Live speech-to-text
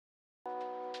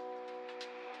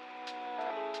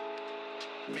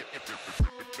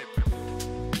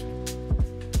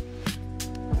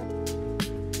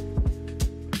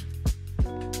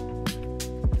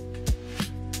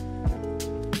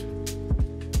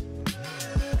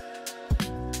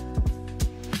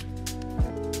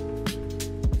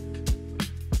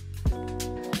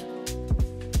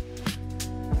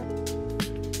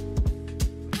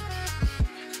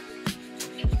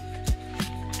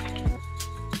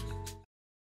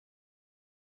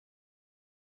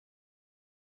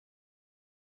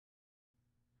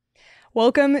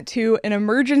Welcome to an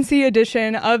emergency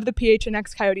edition of the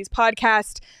PHNX Coyotes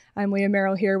podcast. I'm Leah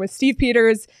Merrill here with Steve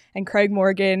Peters and Craig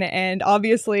Morgan, and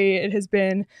obviously it has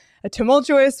been a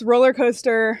tumultuous roller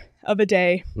coaster of a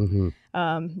day.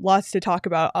 Lots to talk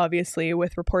about, obviously,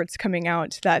 with reports coming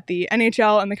out that the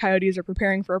NHL and the Coyotes are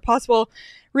preparing for a possible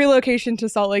relocation to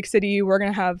Salt Lake City. We're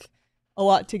going to have a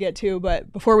lot to get to,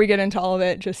 but before we get into all of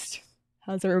it, just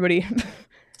how's everybody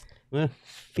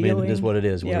I mean, it is what it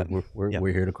is. Yeah.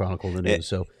 We're here to chronicle the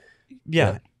news.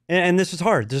 And this is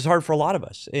hard. This is hard for a lot of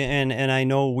us. And I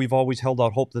know we've always held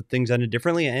out hope that things ended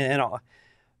differently. And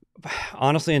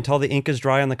honestly, until the ink is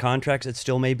dry on the contracts, it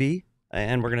still may be.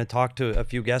 And we're going to talk to a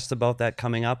few guests about that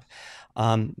coming up.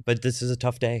 But this is a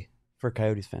tough day for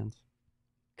Coyotes fans.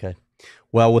 Okay.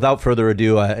 Well, without further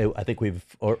ado, I think we've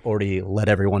already let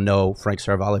everyone know Frank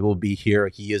Seravalli will be here.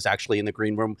 He is actually in the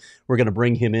green room. We're going to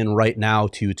bring him in right now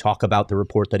to talk about the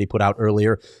report that he put out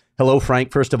earlier. Hello,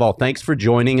 Frank. First of all, thanks for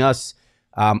joining us.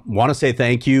 Want to say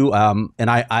thank you. And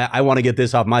I want to get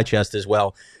this off my chest as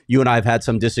well. You and I have had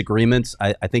some disagreements.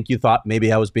 I think you thought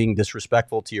maybe I was being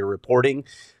disrespectful to your reporting.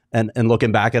 And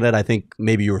looking back at it, I think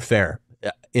maybe you were fair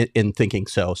in thinking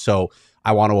so. So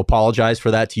I want to apologize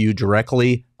for that to you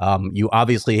directly. You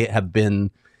obviously have been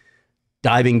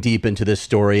diving deep into this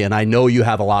story, and I know you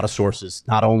have a lot of sources,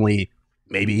 not only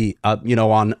maybe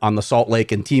on the Salt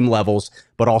Lake and team levels,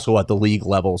 but also at the league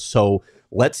levels. So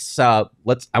let's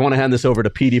I want to hand this over to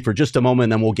Petey for just a moment,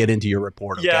 and then we'll get into your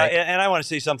report. Okay? Yeah, and I want to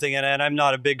say something, and I'm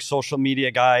not a big social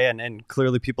media guy, and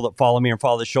clearly people that follow me and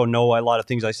follow the show know a lot of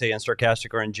things I say in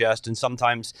sarcastic or in jest, and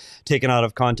sometimes taken out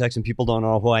of context, and people don't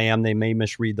know who I am. They may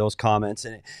misread those comments.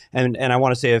 And I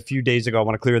want to say a few days ago, I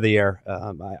want to clear the air.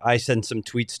 I sent some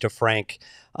tweets to Frank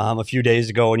a few days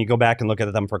ago, and you go back and look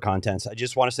at them for contents. I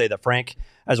just want to say that Frank,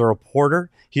 as a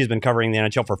reporter, he's been covering the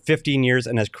NHL for 15 years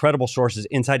and has credible sources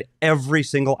inside every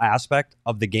single aspect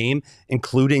of the game,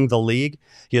 including the league.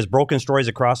 He has broken stories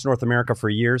across North America for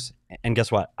years. And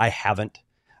guess what? I haven't.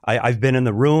 I've been in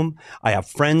the room. I have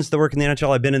friends that work in the NHL.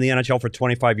 I've been in the NHL for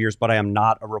 25 years, but I am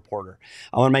not a reporter.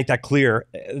 I want to make that clear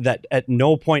that at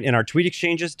no point in our tweet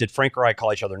exchanges did Frank or I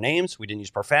call each other names. We didn't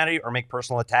use profanity or make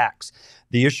personal attacks.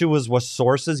 The issue was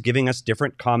sources giving us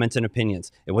different comments and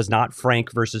opinions. It was not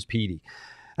Frank versus Petey.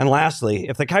 And lastly,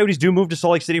 if the Coyotes do move to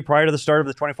Salt Lake City prior to the start of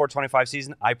the 24-25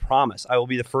 season, I promise I will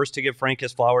be the first to give Frank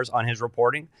his flowers on his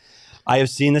reporting. I have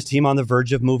seen this team on the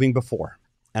verge of moving before,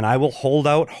 and I will hold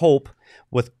out hope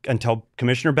until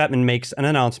Commissioner Bettman makes an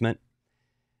announcement.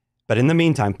 But in the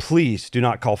meantime, please do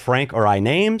not call Frank or I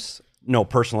names. No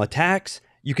personal attacks.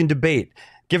 You can debate,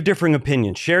 give differing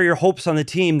opinions, share your hopes on the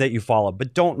team that you follow,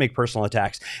 but don't make personal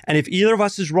attacks. And if either of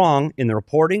us is wrong in the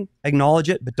reporting, acknowledge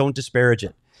it, but don't disparage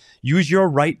it. Use your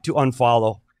right to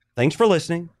unfollow. Thanks for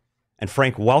listening. And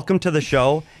Frank, welcome to the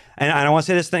show. And I want to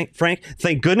say this, Frank,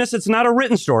 thank goodness it's not a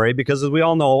written story, because as we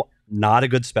all know, not a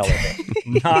good speller.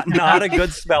 not a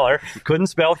good speller. Couldn't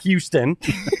spell Houston.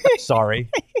 Sorry.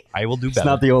 I will do better. It's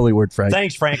not the only word, Frank.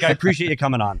 Thanks, Frank. I appreciate you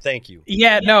coming on. Thank you.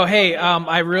 Yeah, no, hey,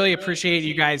 I really appreciate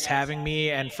you guys having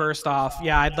me. And first off,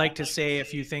 yeah, I'd like to say a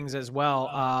few things as well.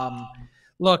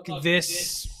 Look,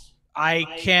 I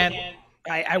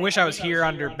wish I was here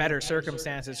under better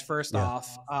circumstances, first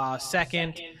off.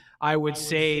 Second, I would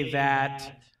say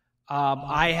that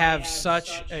I have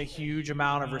such a huge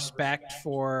amount of respect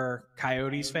for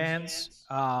Coyotes fans.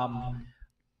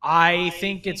 I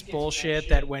think it's bullshit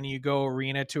that when you go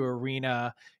arena to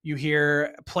arena, you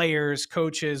hear players,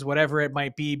 coaches, whatever it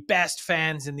might be, best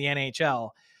fans in the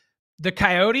NHL. The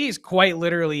Coyotes quite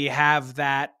literally have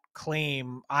that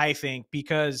claim, I think,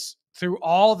 because through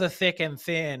all the thick and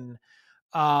thin,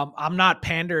 I'm not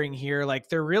pandering here. Like,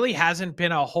 there really hasn't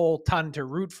been a whole ton to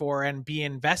root for and be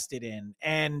invested in.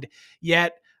 And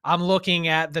yet I'm looking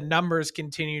at the numbers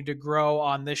continue to grow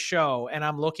on this show. And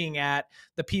I'm looking at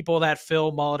the people that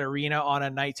fill Mullett Arena on a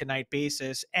night to night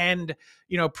basis. And,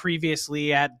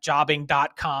 previously at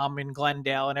jobbing.com in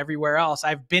Glendale and everywhere else,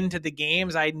 I've been to the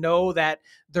games. I know that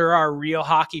there are real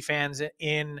hockey fans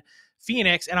in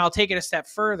Phoenix, and I'll take it a step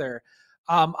further.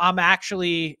 I'm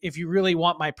actually, if you really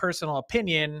want my personal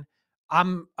opinion,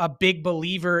 I'm a big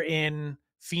believer in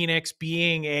Phoenix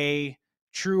being a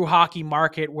true hockey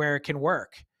market where it can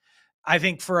work. I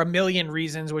think for a million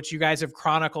reasons, which you guys have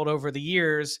chronicled over the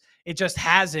years, it just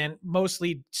hasn't,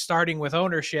 mostly starting with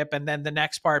ownership and then the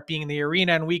next part being the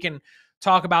arena. And we can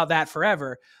talk about that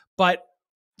forever. But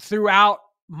throughout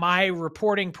my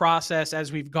reporting process,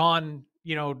 as we've gone,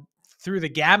 through the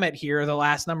gamut here the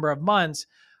last number of months,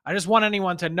 I just want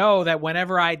anyone to know that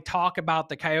whenever I talk about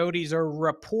the Coyotes or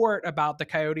report about the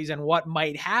Coyotes and what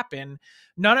might happen,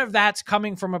 none of that's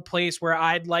coming from a place where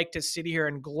I'd like to sit here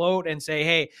and gloat and say,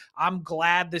 hey, I'm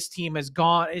glad this team has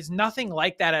gone. It's nothing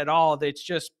like that at all. It's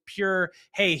just pure,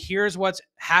 hey, here's what's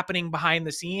happening behind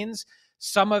the scenes.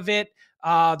 Some of it,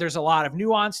 there's a lot of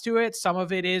nuance to it. Some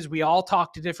of it is we all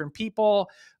talk to different people.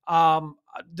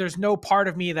 There's no part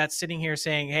of me that's sitting here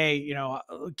saying, hey,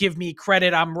 give me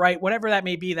credit, I'm right, whatever that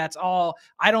may be. That's all.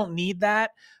 I don't need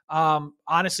that.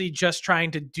 Honestly, just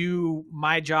trying to do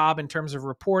my job in terms of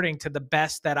reporting to the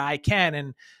best that I can.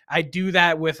 And I do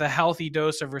that with a healthy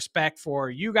dose of respect for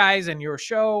you guys and your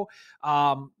show,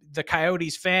 the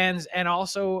Coyotes fans, and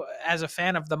also as a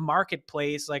fan of the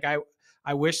marketplace. Like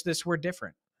I wish this were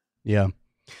different. Yeah.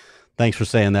 Thanks for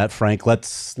saying that, Frank.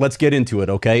 Let's get into it,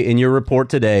 okay? In your report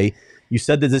today, you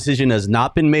said the decision has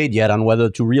not been made yet on whether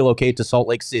to relocate to Salt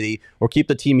Lake City or keep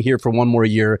the team here for one more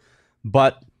year.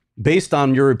 But based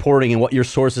on your reporting and what your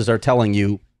sources are telling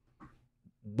you,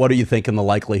 what are you thinking the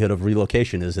likelihood of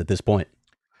relocation is at this point?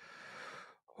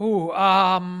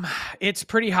 It's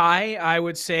pretty high. I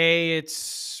would say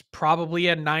it's probably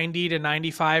a 90 to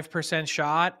 95%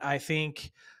 shot. I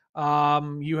think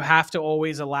you have to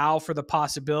always allow for the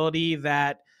possibility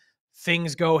that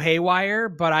things go haywire,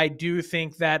 but I do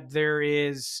think that there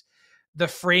is the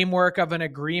framework of an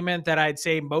agreement that I'd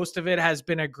say most of it has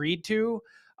been agreed to.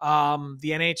 The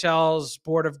NHL's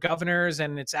Board of Governors,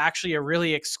 and it's actually a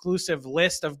really exclusive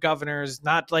list of governors,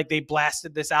 not like they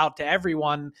blasted this out to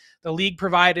everyone. The league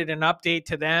provided an update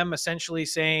to them essentially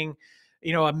saying,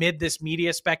 amid this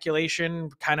media speculation,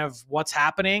 kind of what's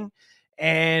happening.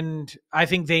 And I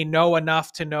think they know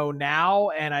enough to know now.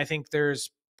 And I think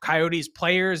there's Coyotes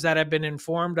players that have been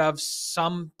informed of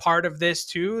some part of this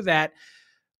too, that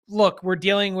look, we're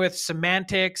dealing with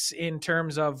semantics in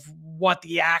terms of what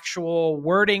the actual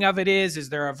wording of it is. Is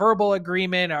there a verbal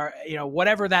agreement or,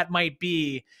 whatever that might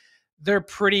be? They're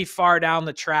pretty far down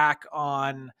the track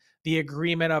on the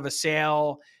agreement of a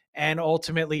sale and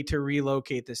ultimately to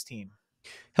relocate this team.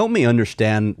 Help me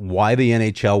understand why the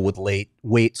NHL would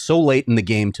wait so late in the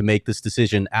game to make this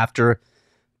decision after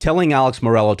telling Alex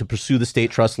Morello to pursue the state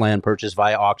trust land purchase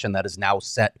via auction that is now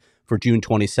set for June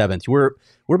 27th. We're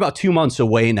about 2 months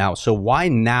away now. So why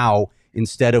now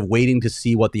instead of waiting to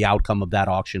see what the outcome of that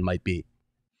auction might be?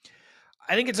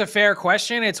 I think it's a fair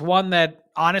question. It's one that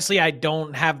honestly I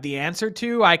don't have the answer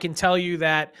to. I can tell you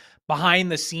that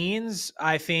behind the scenes,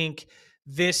 I think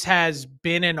this has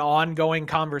been an ongoing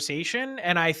conversation.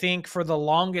 And I think for the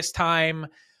longest time,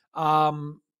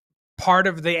 part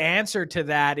of the answer to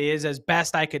that is, as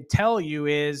best I could tell you,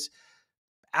 is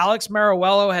Alex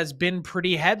Meruelo has been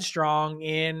pretty headstrong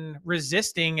in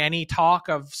resisting any talk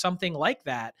of something like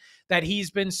that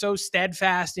he's been so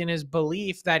steadfast in his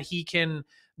belief that he can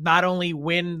not only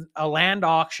win a land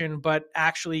auction, but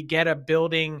actually get a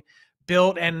building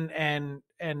built and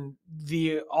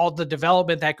all the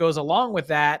development that goes along with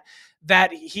that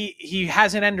he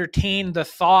hasn't entertained the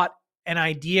thought and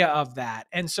idea of that.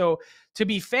 And so, to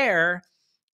be fair,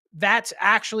 that's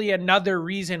actually another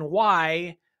reason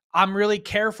why I'm really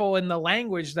careful in the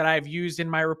language that I've used in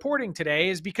my reporting today,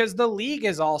 is because the league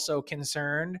is also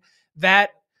concerned that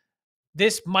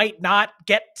this might not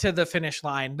get to the finish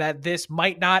line, that this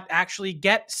might not actually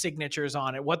get signatures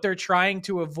on it. What they're trying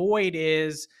to avoid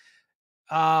is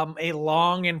a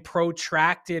long and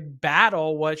protracted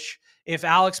battle, which if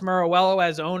Alex Meruelo,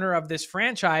 as owner of this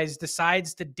franchise,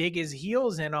 decides to dig his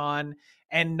heels in on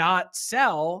and not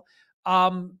sell,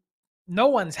 no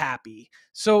one's happy.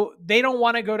 So they don't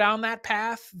want to go down that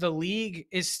path. The league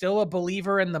is still a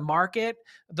believer in the market.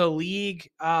 The league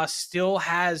still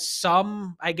has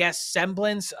some, I guess,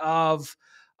 semblance of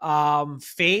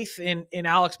faith in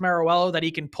Alex Meruelo that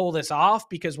he can pull this off,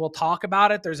 because we'll talk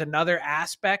about it. There's another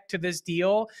aspect to this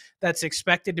deal that's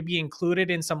expected to be included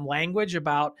in some language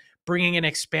about bringing an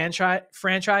expansion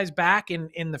franchise back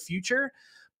in the future.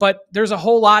 But there's a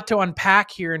whole lot to unpack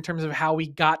here in terms of how we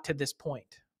got to this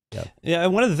point. Yeah.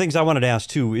 One of the things I wanted to ask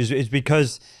too is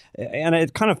because, and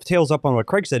it kind of tails up on what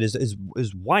Craig said, is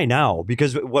why now?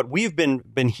 Because what we've been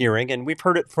hearing, and we've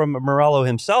heard it from Morello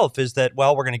himself, is that,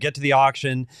 well, we're going to get to the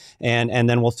auction and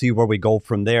then we'll see where we go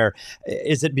from there.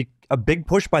 Is it? a big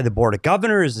push by the Board of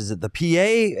Governors? Is it the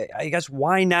PA? I guess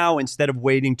why now instead of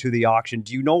waiting to the auction?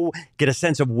 Do you get a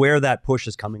sense of where that push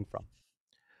is coming from?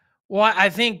 Well, I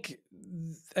think,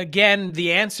 again,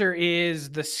 the answer is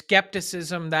the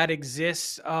skepticism that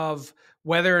exists of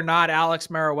whether or not Alex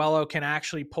Meruelo can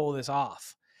actually pull this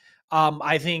off.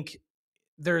 I think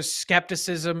there's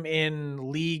skepticism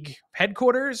in league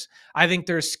headquarters. I think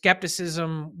there's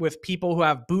skepticism with people who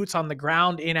have boots on the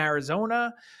ground in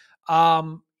Arizona.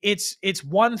 It's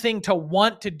one thing to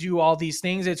want to do all these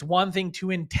things. It's one thing to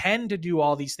intend to do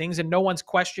all these things, and no one's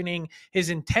questioning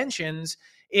his intentions.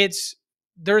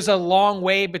 There's a long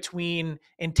way between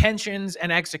intentions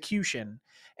and execution.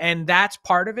 And that's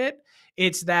part of it.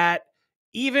 It's that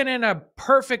even in a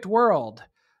perfect world,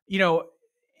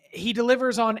 he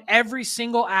delivers on every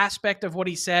single aspect of what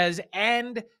he says,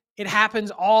 and it happens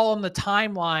all on the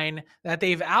timeline that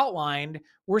they've outlined.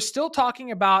 We're still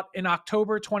talking about an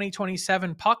October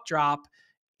 2027 puck drop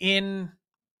in,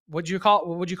 what would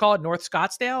you call it, North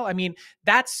Scottsdale? I mean,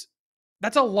 that's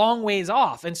a long ways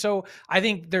off. And so I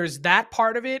think there's that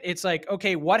part of it. It's like,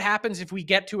 okay, what happens if we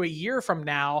get to a year from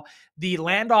now, the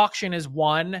land auction is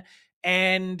won,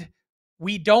 and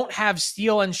we don't have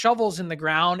steel and shovels in the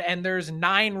ground, and there's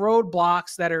 9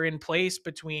 roadblocks that are in place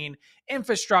between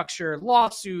infrastructure,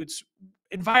 lawsuits,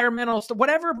 environmental stuff,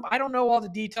 whatever. I don't know all the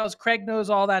details. Craig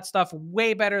knows all that stuff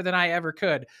way better than I ever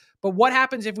could. But what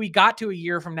happens if we got to a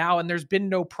year from now and there's been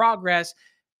no progress?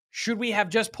 Should we have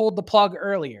just pulled the plug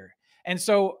earlier? And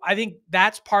so I think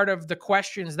that's part of the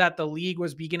questions that the league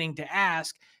was beginning to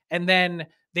ask. And then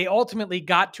they ultimately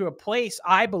got to a place,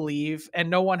 I believe, and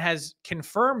no one has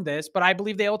confirmed this, but I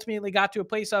believe they ultimately got to a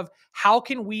place of, how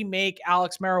can we make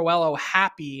Alex Meruelo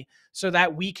happy so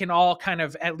that we can all kind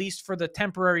of, at least for the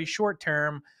temporary short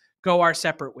term, go our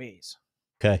separate ways?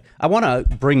 Okay. I want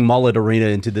to bring Mullett Arena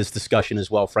into this discussion as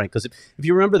well, Frank, because if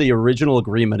you remember the original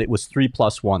agreement, it was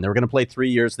 3+1. They were going to play 3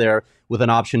 years there with an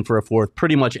option for a 4th.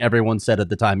 Pretty much everyone said at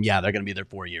the time, yeah, they're going to be there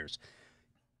 4 years.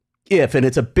 If, and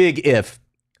it's a big if,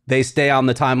 they stay on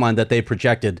the timeline that they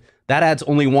projected, that adds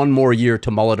only 1 more year to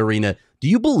Mullett Arena. Do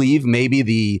you believe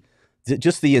maybe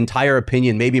just the entire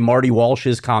opinion, maybe Marty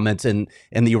Walsh's comments and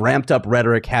the ramped up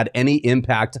rhetoric had any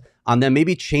impact on them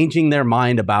maybe changing their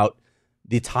mind about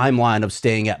the timeline of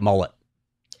staying at Mullett?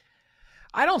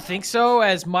 I don't think so,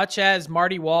 as much as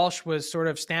Marty Walsh was sort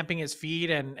of stamping his feet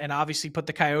and obviously put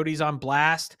the Coyotes on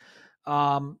blast.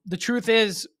 The truth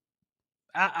is,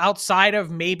 outside of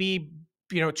maybe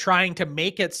trying to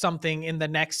make it something in the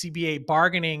next CBA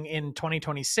bargaining in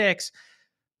 2026,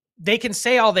 they can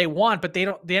say all they want, but they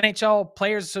don't. The NHL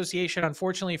Players Association,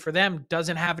 unfortunately for them,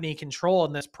 doesn't have any control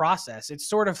in this process. It's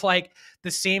sort of like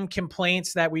the same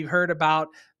complaints that we've heard about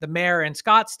the mayor in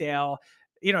Scottsdale.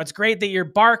 It's great that you're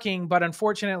barking, but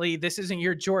unfortunately, this isn't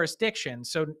your jurisdiction.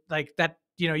 So like that,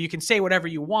 you can say whatever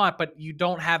you want, but you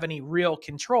don't have any real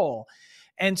control.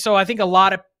 And so I think a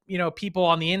lot of people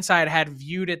on the inside had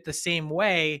viewed it the same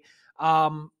way.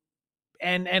 And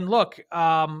look,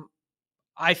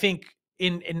 I think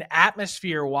in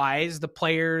atmosphere wise, the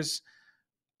players,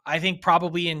 I think,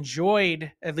 probably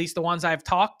enjoyed, at least the ones I've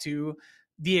talked to,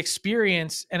 the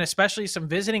experience, and especially some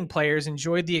visiting players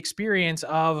enjoyed the experience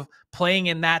of playing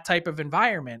in that type of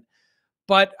environment.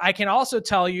 But I can also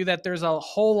tell you that there's a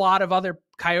whole lot of other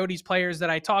Coyotes players that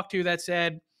I talked to that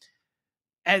said,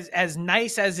 as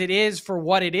nice as it is for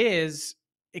what it is,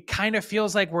 it kind of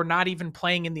feels like we're not even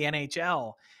playing in the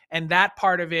NHL. And that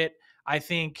part of it, I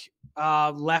think,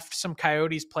 left some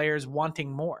Coyotes players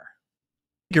wanting more.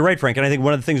 You're right, Frank. And I think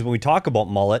one of the things when we talk about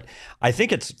Mullett, I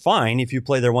think it's fine if you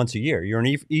play there once a year. You're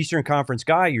an Eastern Conference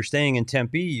guy. You're staying in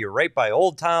Tempe. You're right by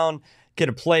Old Town. Get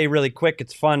to play really quick.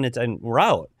 It's fun. And we're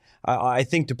out. I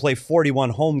think to play 41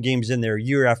 home games in there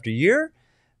year after year,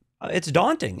 it's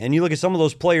daunting. And you look at some of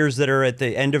those players that are at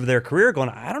the end of their career going,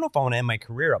 I don't know if I want to end my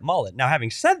career at Mullett. Now,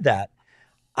 having said that,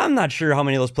 I'm not sure how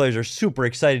many of those players are super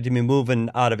excited to be moving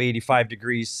out of 85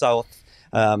 degrees south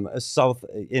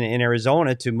in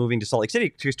Arizona to moving to Salt Lake City,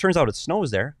 because it turns out it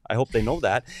snows there. I hope they know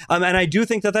that. And I do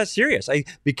think that that's serious.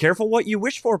 Be careful what you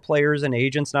wish for, players and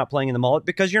agents not playing in the Mullett,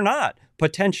 because you're not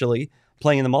potentially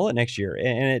playing in the Mullett next year.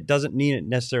 And it doesn't mean it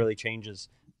necessarily changes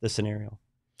the scenario.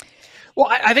 Well,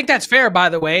 I think that's fair, by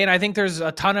the way. And I think there's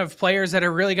a ton of players that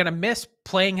are really going to miss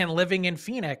playing and living in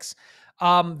Phoenix.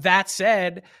 That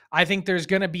said, I think there's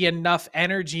going to be enough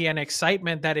energy and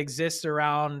excitement that exists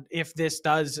around if this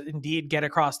does indeed get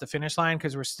across the finish line,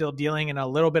 because we're still dealing in a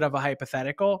little bit of a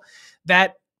hypothetical,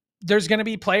 that there's going to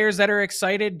be players that are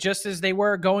excited just as they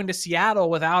were going to Seattle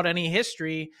without any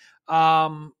history,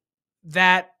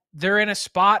 that they're in a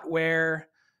spot where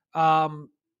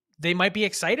they might be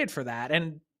excited for that.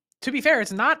 And to be fair,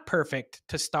 it's not perfect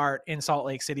to start in Salt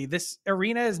Lake City. This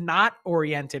arena is not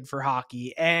oriented for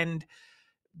hockey, and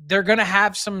they're going to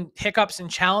have some hiccups and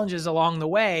challenges along the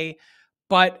way.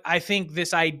 But I think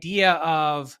this idea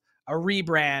of a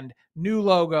rebrand, new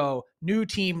logo, new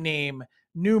team name,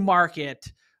 new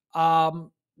market,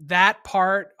 that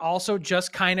part also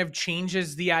just kind of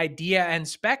changes the idea and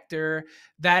specter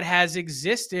that has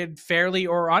existed fairly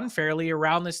or unfairly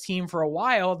around this team for a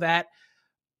while. That,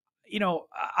 you know,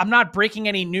 I'm not breaking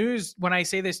any news when I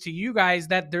say this to you guys,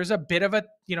 that there's a bit of a,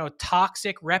 you know,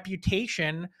 toxic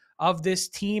reputation of this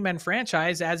team and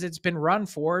franchise as it's been run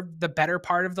for the better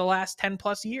part of the last 10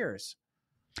 plus years.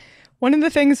 One of the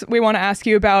things we want to ask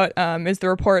you about is the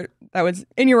report that was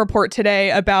in your report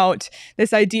today about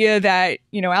this idea that,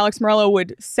 you know, Alex Morello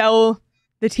would sell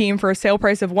the team for a sale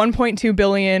price of $1.2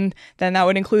 billion. Then that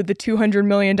would include the $200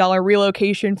 million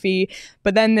relocation fee.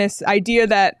 But then this idea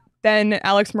that then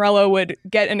Alex Morello would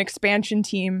get an expansion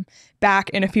team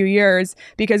back in a few years,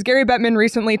 because Gary Bettman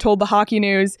recently told the Hockey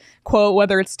News, quote,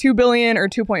 whether it's $2 billion or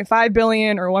 $2.5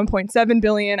 billion or $1.7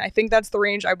 billion, I think that's the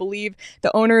range I believe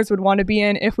the owners would want to be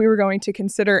in if we were going to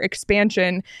consider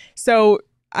expansion. So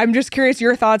I'm just curious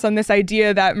your thoughts on this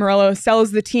idea that Morello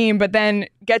sells the team, but then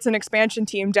gets an expansion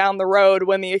team down the road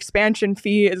when the expansion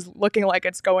fee is looking like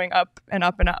it's going up and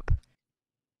up and up.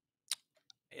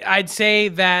 I'd say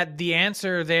that the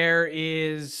answer there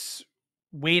is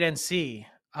wait and see.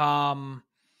 I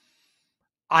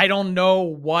don't know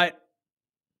what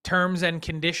terms and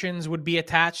conditions would be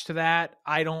attached to that.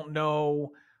 I don't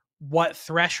know what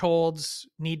thresholds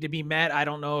need to be met. I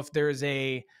don't know if there's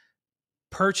a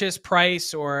purchase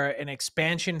price or an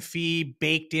expansion fee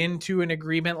baked into an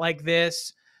agreement like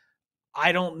this.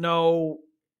 I don't know.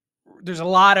 There's a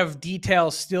lot of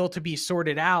details still to be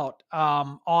sorted out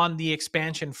on the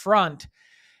expansion front.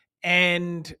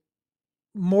 And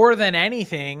more than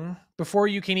anything, before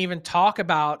you can even talk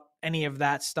about any of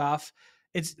that stuff,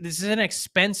 this is an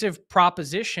expensive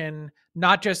proposition,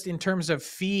 not just in terms of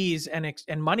fees and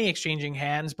money exchanging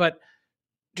hands, but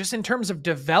just in terms of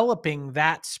developing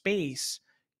that space,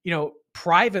 you know,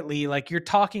 privately. Like, you're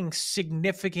talking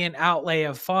significant outlay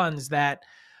of funds that,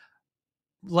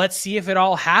 let's see if it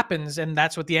all happens. And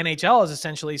that's what the NHL is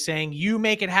essentially saying. You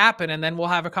make it happen, and then we'll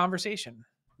have a conversation.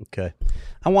 Okay.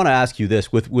 I want to ask you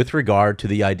this with regard to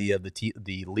the idea of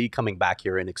the league coming back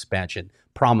here in expansion,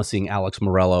 promising Alex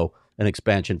Morello an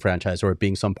expansion franchise, or it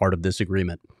being some part of this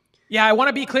agreement. Yeah, I want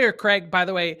to be clear, Craig, by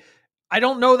the way. I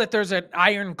don't know that there's an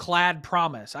ironclad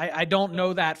promise. I don't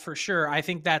know that for sure. I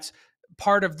think that's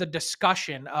part of the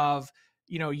discussion of,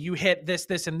 you know, you hit this,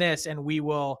 this, and this, and we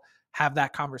will have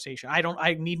that conversation.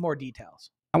 I need more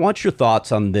details. I want your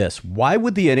thoughts on this. Why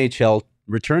would the NHL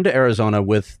return to Arizona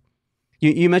with,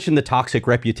 you mentioned the toxic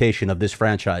reputation of this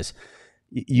franchise.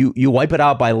 You wipe it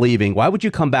out by leaving. Why would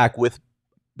you come back with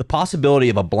the possibility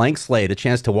of a blank slate, a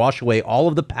chance to wash away all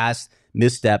of the past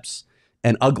missteps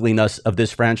and ugliness of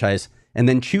this franchise, and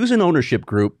then choose an ownership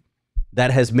group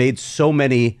that has made so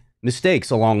many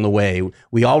mistakes along the way?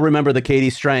 We all remember the Katie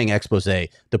Strang expose,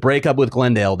 the breakup with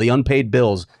Glendale, the unpaid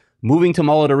bills, moving to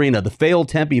Mullett Arena, the failed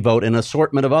Tempe vote, and an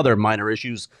assortment of other minor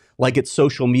issues like its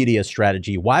social media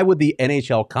strategy. Why would the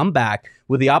NHL come back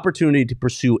with the opportunity to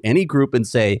pursue any group and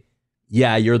say,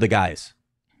 yeah, you're the guys?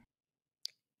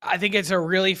 I think it's a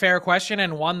really fair question,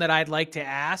 and one that I'd like to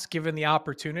ask given the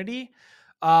opportunity.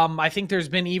 I think there's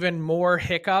been even more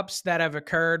hiccups that have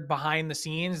occurred behind the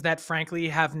scenes that frankly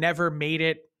have never made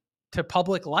it to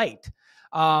public light,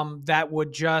 that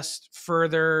would just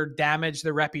further damage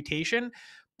the reputation.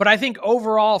 But I think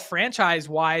overall,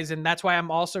 franchise-wise, and that's why I'm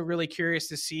also really curious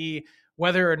to see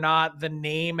whether or not the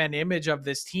name and image of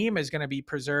this team is going to be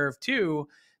preserved too,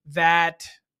 that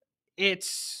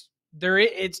this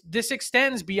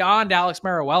extends beyond Alex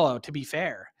Morello, to be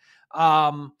fair.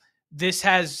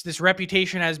 This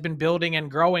reputation has been building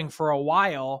and growing for a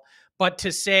while, but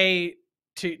to say,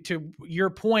 to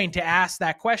your point, to ask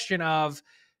that question of,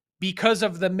 because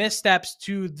of the missteps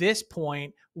to this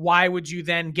point, why would you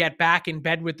then get back in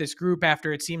bed with this group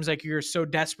after it seems like you're so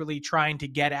desperately trying to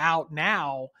get out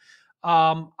now?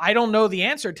 I don't know the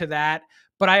answer to that,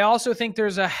 but I also think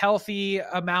there's a healthy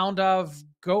amount of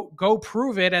go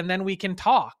prove it, and then we can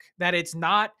talk. That it's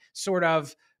not sort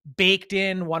of baked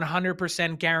in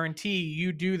 100% guarantee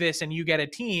you do this and you get a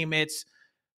team. It's,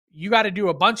 you got to do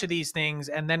a bunch of these things,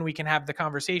 and then we can have the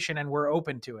conversation, and we're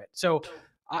open to it. So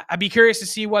I'd be curious to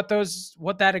see what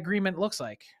that agreement looks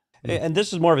like. And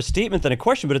this is more of a statement than a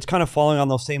question, but it's kind of following on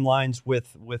those same lines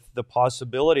with the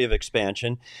possibility of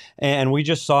expansion. And we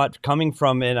just saw it coming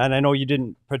from, and I know you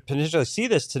didn't potentially see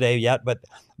this today yet, but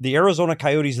the Arizona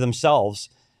Coyotes themselves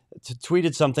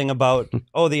tweeted something about,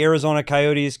 oh, the Arizona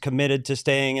Coyotes committed to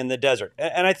staying in the desert.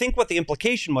 And I think what the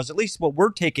implication was, at least what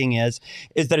we're taking is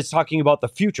that it's talking about the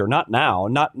future, not now,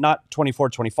 not 24,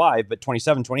 25, but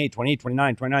 27, 28, 28,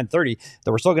 29, 29, 30,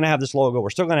 that we're still going to have this logo. We're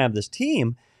still going to have this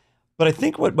team. But I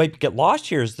think what might get lost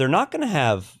here is they're not going to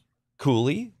have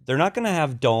Cooley. They're not going to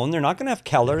have Doan. They're not going to have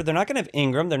Keller. They're not going to have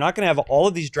Ingram. They're not going to have all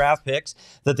of these draft picks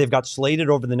that they've got slated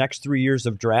over the next 3 years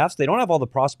of drafts. They don't have all the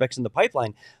prospects in the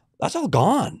pipeline. That's all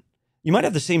gone. You might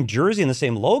have the same jersey and the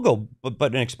same logo,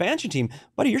 but an expansion team,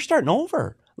 buddy, you're starting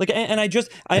over. Like, and I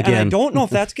don't know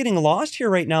if that's getting lost here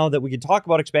right now, that we could talk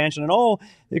about expansion and, oh,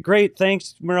 great,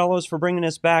 thanks, Morelos, for bringing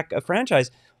us back a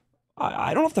franchise.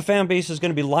 I don't know if the fan base is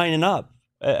going to be lining up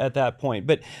at that point.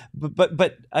 But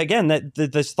again,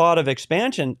 this thought of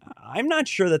expansion, I'm not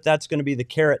sure that that's going to be the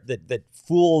carrot that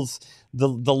fools the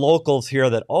locals here,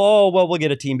 that, oh, well, we'll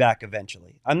get a team back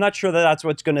eventually. I'm not sure that that's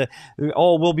what's going to,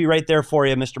 oh, we'll be right there for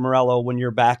you, Mr. Morello, when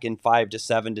you're back in 5 to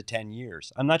 7 to 10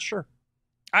 years. I'm not sure.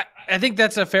 I think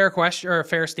that's a fair question, or a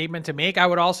fair statement to make. I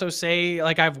would also say,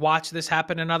 like, I've watched this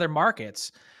happen in other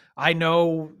markets. I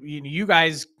know you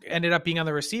guys ended up being on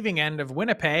the receiving end of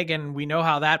Winnipeg, and we know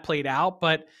how that played out,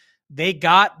 but they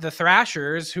got the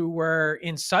Thrashers, who were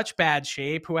in such bad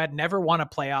shape, who had never won a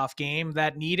playoff game,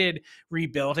 that needed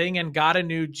rebuilding, and got a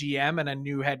new GM and a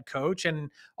new head coach and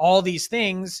all these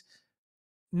things.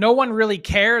 No one really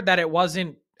cared that it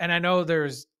wasn't, and I know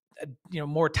there's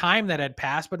more time that had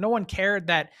passed, but no one cared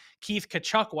that Keith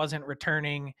Tkachuk wasn't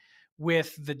returning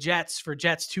with the Jets for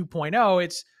Jets 2.0.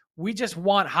 It's, we just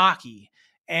want hockey.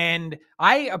 And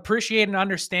I appreciate and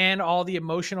understand all the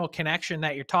emotional connection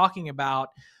that you're talking about.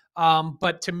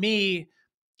 But to me,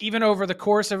 even over the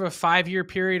course of a 5-year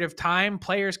period of time,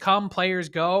 players come, players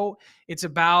go. It's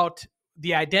about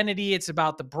the identity. It's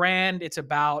about the brand. It's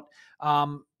about,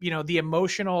 the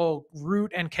emotional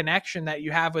root and connection that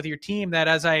you have with your team, that,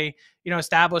 as I,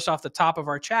 established off the top of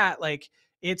our chat, like,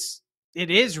 it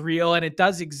is real and it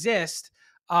does exist.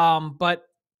 But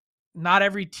not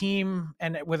every team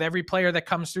and with every player that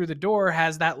comes through the door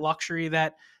has that luxury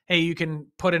that, hey, you can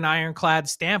put an ironclad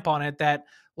stamp on it that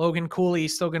Logan Cooley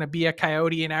is still going to be a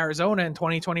Coyote in Arizona in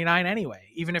 2029 anyway,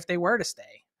 even if they were to stay.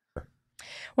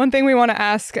 One thing we want to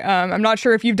ask, I'm not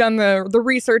sure if you've done the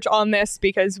research on this,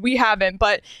 because we haven't,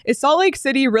 but is Salt Lake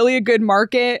City really a good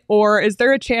market, or is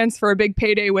there a chance for a big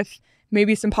payday with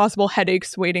maybe some possible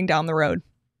headaches waiting down the road?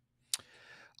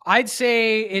 I'd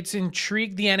say it's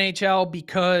intrigued the NHL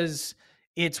because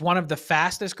it's one of the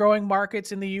fastest growing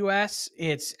markets in the U.S.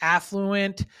 It's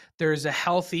affluent. There's a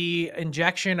healthy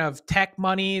injection of tech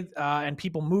money and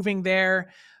people moving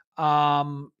there.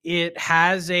 It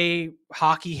has a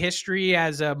hockey history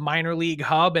as a minor league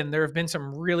hub, and there have been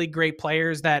some really great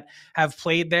players that have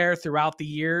played there throughout the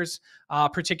years,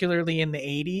 particularly in the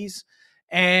 80s.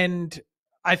 And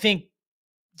I think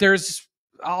there's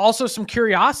also some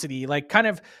curiosity, like, kind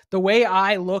of the way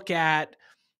I look at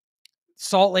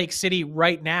Salt Lake City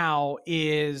right now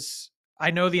is,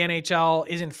 I know the NHL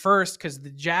isn't first because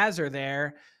the Jazz are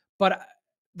there, but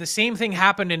the same thing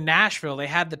happened in Nashville. They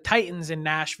had the Titans in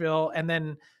Nashville, and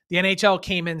then the NHL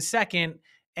came in second,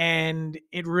 and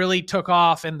it really took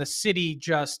off, and the city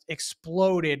just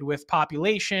exploded with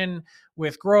population,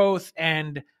 with growth.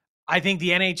 And I think the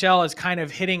NHL is kind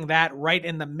of hitting that right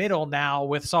in the middle now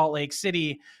with Salt Lake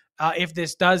City, if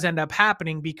this does end up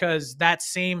happening, because that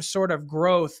same sort of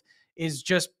growth is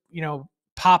just,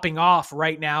 popping off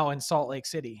right now in Salt Lake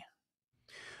City.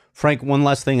 Frank, one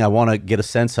last thing I want to get a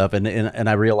sense of, and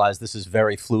I realize this is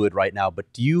very fluid right now,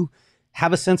 but do you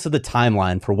have a sense of the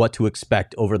timeline for what to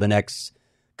expect over the next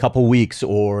couple weeks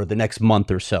or the next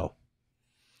month or so?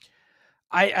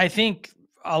 I think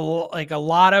a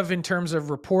lot of, in terms of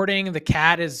reporting, the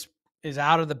cat is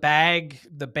out of the bag.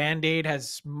 The Band-Aid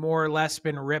has more or less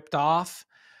been ripped off.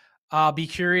 I'll be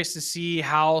curious to see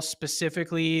how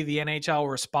specifically the NHL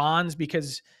responds,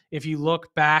 because if you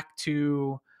look back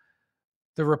to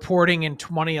the reporting in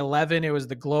 2011, it was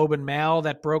the Globe and Mail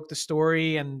that broke the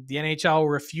story, and the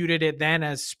NHL refuted it then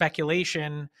as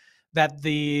speculation that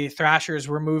the Thrashers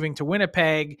were moving to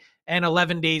Winnipeg. And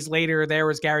 11 days later, there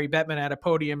was Gary Bettman at a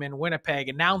podium in Winnipeg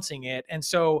announcing it. And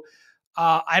so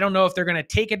I don't know if they're going to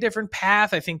take a different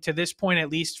path. I think to this point, at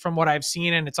least from what I've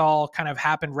seen, and it's all kind of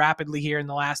happened rapidly here in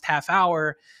the last half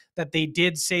hour, that they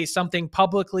did say something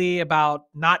publicly about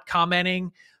not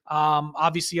commenting.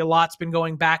 Obviously, a lot's been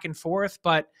going back and forth,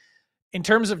 but in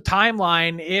terms of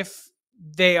timeline, if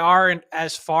they are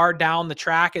as far down the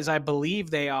track as I believe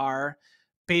they are,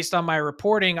 based on my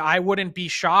reporting, I wouldn't be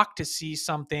shocked to see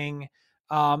something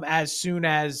as soon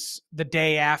as the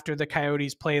day after the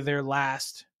Coyotes play their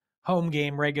last home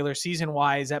game regular season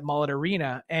wise at Mullett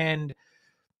Arena. And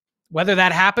whether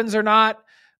that happens or not,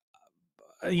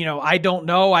 I don't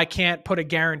know. I can't put a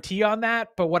guarantee on that.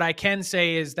 But what I can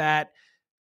say is that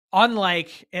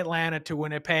unlike Atlanta to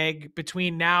Winnipeg,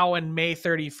 between now and May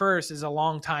 31st is a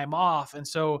long time off. And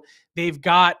so they've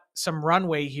got some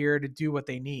runway here to do what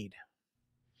they need.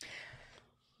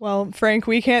 Well, Frank,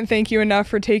 we can't thank you enough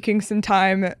for taking some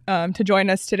time to join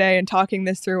us today and talking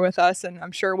this through with us. And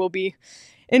I'm sure we'll be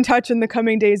in touch in the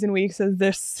coming days and weeks as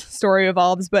this story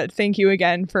evolves. But thank you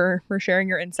again for sharing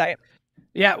your insight.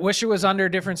 Yeah, wish it was under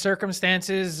different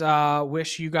circumstances.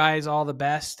 Wish you guys all the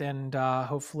best. And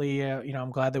hopefully,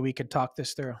 I'm glad that we could talk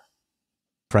this through.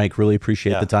 Frank, really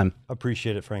appreciate the time.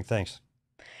 Appreciate it, Frank. Thanks.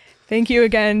 Thank you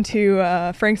again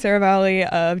to Frank Seravalli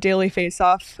of Daily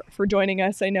Faceoff for joining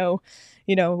us. I know,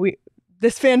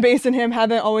 this fan base and him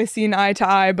haven't always seen eye to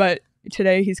eye, but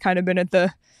today he's kind of been at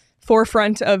the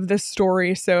forefront of this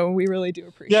story. So we really do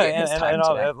appreciate his time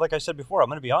today. Like I said before, I'm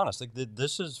going to be honest. Like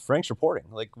this is Frank's reporting.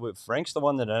 Like Frank's the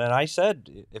one that, and I said,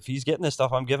 if he's getting this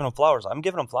stuff, I'm giving him flowers. I'm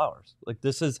giving him flowers. Like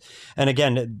this is, and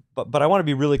again, but I want to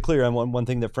be really clear on one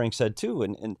thing that Frank said too.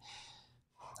 And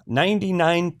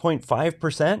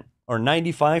 99.5% or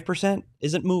 95%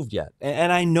 isn't moved yet.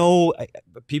 And I know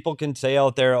people can say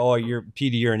out there, "Oh,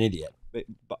 Petey, you're an idiot."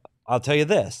 But I'll tell you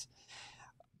this.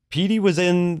 Petey was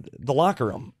in the locker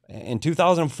room in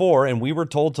 2004, and we were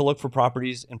told to look for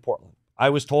properties in Portland. I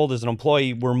was told as an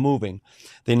employee, we're moving.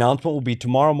 The announcement will be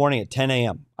tomorrow morning at 10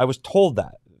 a.m. I was told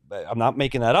that. I'm not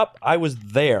making that up. I was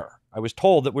there. I was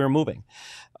told that we were moving.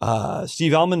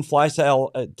 Steve Ellman flies to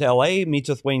LA, meets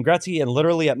with Wayne Gretzky, and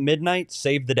literally at midnight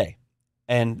saved the day.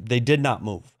 And they did not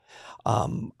move.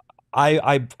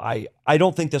 I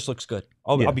don't think this looks good.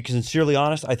 I'll be sincerely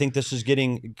honest. I think this is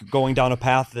going down a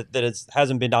path that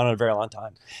hasn't been down in a very long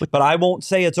time. But I won't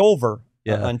say it's over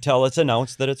until it's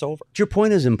announced that it's over. Your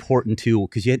point is important too,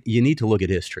 because you need to look at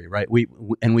history, right? We've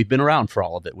been around for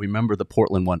all of it. We remember the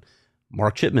Portland one.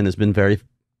 Mark Chipman has been very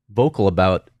vocal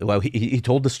about, he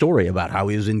told the story about how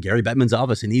he was in Gary Bettman's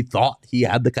office and he thought he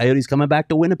had the Coyotes coming back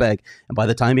to Winnipeg. And by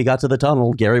the time he got to the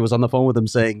tunnel, Gary was on the phone with him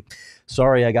saying,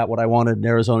 "Sorry, I got what I wanted in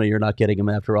Arizona. You're not getting him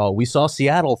after all." We saw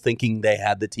Seattle thinking they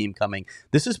had the team coming.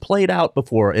 This has played out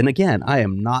before. And again, I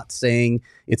am not saying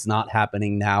it's not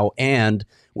happening now. And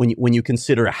when you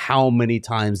consider how many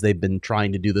times they've been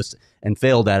trying to do this and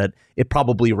failed at it, it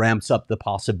probably ramps up the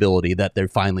possibility that they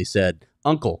finally said,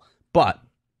 "Uncle." But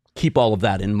keep all of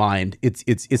that in mind.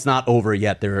 It's not over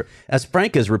yet. There, as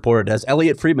Frank has reported, as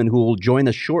Elliotte Friedman, who will join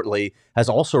us shortly, has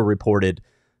also reported,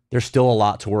 there's still a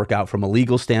lot to work out from a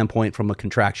legal standpoint, from a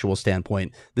contractual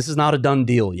standpoint. This is not a done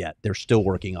deal yet. They're still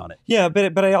working on it. Yeah,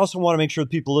 but I also want to make sure the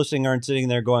people listening aren't sitting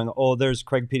there going, "Oh, there's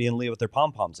Craig, Petey, and Leah with their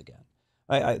pom-poms again."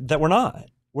 That we're not.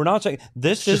 We're not saying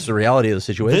this is just the reality of the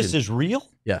situation. This is real.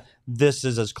 Yeah. This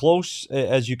is as close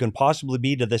as you can possibly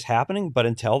be to this happening. But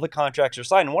until the contracts are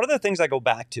signed, and one of the things I go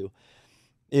back to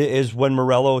is when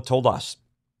Morello told us,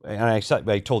 and I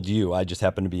told you, I just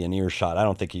happened to be in earshot. I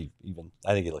don't think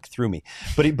I think he looked through me.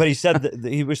 But he said that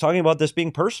he was talking about this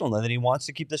being personal and that he wants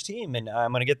to keep this team and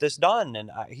I'm going to get this done. And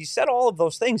he said all of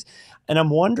those things. And I'm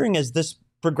wondering as this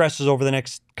progresses over the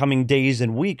next coming days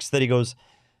and weeks that he goes,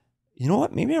 "You know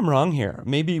what? Maybe I'm wrong here.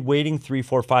 Maybe waiting 3,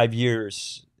 4, 5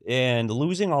 years and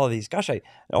losing all of these. Gosh, I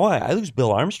lose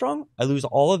Bill Armstrong. I lose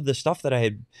all of the stuff that I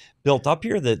had built up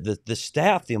here, the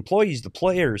staff, the employees, the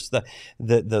players,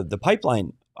 the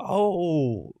pipeline.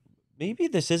 Oh, maybe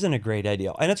this isn't a great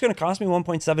idea. And it's going to cost me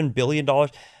 $1.7 billion.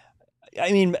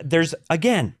 I mean, there's,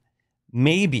 again,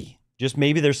 maybe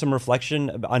there's some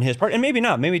reflection on his part, and maybe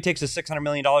not. Maybe he takes his $600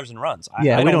 million and runs. We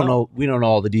don't know. We don't know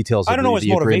all the details. I don't know his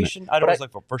motivation. Agreement. I don't know his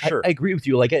like for sure. I agree with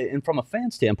you. Like, and from a fan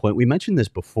standpoint, we mentioned this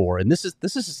before, and this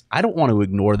is. I don't want to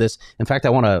ignore this. In fact, I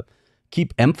want to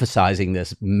keep emphasizing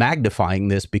this, magnifying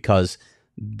this, because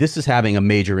this is having a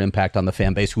major impact on the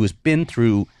fan base who has been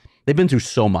through. They've been through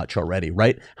so much already,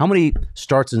 right? How many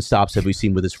starts and stops have we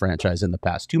seen with this franchise in the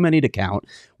past? Too many to count.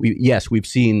 We've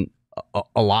seen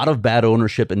a lot of bad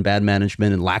ownership and bad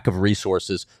management and lack of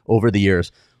resources over the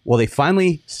years. Well, they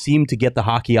finally seemed to get the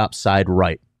hockey ops side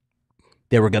right.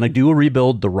 They were going to do a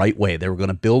rebuild the right way. They were going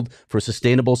to build for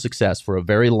sustainable success for a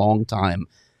very long time.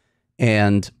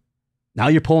 And now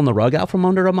you're pulling the rug out from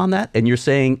under them on that. And you're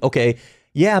saying, okay,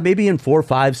 yeah, maybe in 4,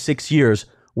 5, 6 years,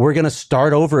 we're going to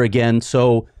start over again.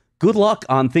 So good luck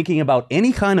on thinking about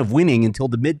any kind of winning until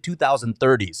the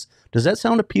mid-2030s. Does that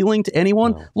sound appealing to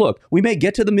anyone? No. Look, we may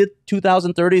get to the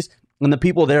mid-2030s and the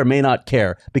people there may not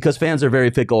care because fans are very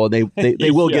fickle and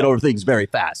they will get over things very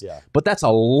fast. Yeah. But that's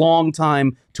a long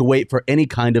time to wait for any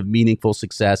kind of meaningful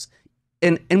success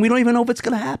And we don't even know if it's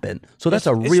going to happen. So that's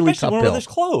a really tough when pill. We're this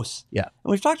close. Yeah. And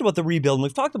we've talked about the rebuild, and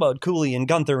we've talked about Cooley and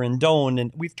Gunther and Doan,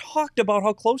 and we've talked about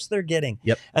how close they're getting.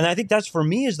 Yep. And I think that's, for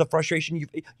me, is the frustration.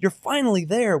 You're finally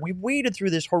there. We waited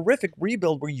through this horrific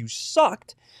rebuild where you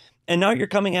sucked, and now you're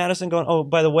coming at us and going, oh,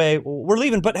 by the way, we're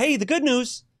leaving. But hey, the good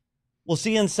news, we'll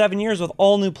see you in 7 years with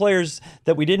all new players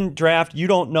that we didn't draft, you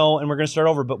don't know, and we're going to start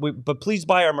over. But please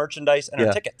buy our merchandise and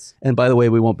our tickets. And by the way,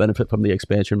 we won't benefit from the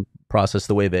expansion process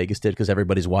the way Vegas did because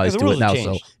everybody's wise to it now.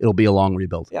 So it'll be a long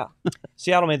rebuild. Yeah.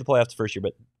 Seattle made the playoffs the first year,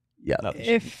 but yeah.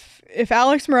 If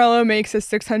Alex Morello makes a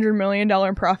 $600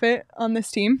 million profit on this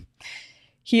team,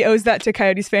 he owes that to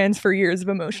Coyotes fans for years of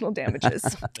emotional damages.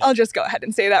 I'll just go ahead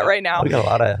and say that right now. We got a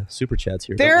lot of super chats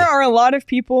here. There are a lot of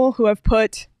people who have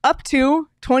put up to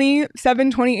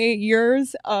 27, 28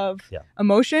 years of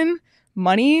emotion,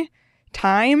 money,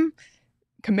 time,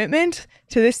 commitment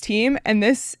to this team. And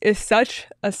this is such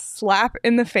a slap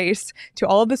in the face to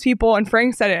all of these people. And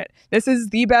Frank said it. This is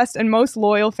the best and most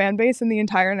loyal fan base in the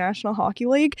entire National Hockey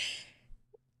League.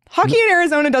 Hockey in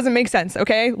Arizona doesn't make sense,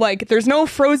 okay? Like, there's no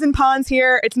frozen ponds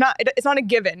here. It's not a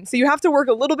given. So you have to work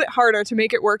a little bit harder to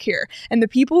make it work here. And the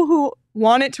people who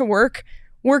want it to work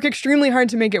extremely hard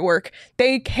to make it work.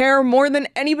 They care more than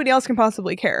anybody else can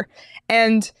possibly care.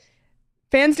 And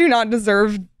fans do not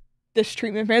deserve this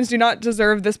treatment. Fans do not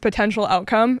deserve this potential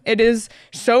outcome. It is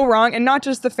so wrong. And not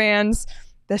just the fans,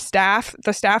 the staff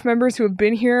members who have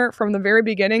been here from the very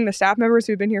beginning, the staff members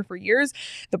who have been here for years,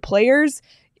 the players.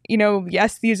 You know,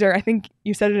 yes, these are, I think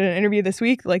you said it in an interview this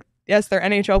week, like, yes, they're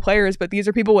NHL players, but these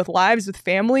are people with lives, with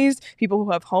families, people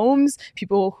who have homes,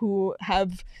 people who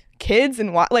have kids,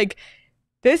 and like,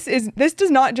 this does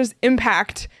not just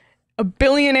impact a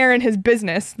billionaire and his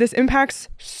business. This impacts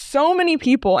so many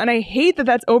people, and I hate that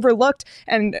that's overlooked.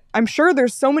 And I'm sure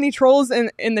there's so many trolls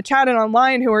in the chat and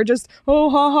online who are just,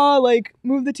 oh, haha, like,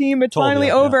 move the team, it's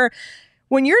finally over.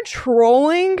 When you're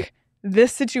trolling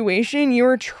this situation,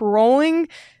 you're trolling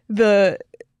the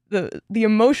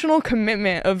emotional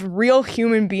commitment of real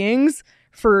human beings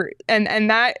and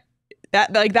that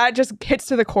just hits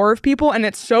to the core of people, and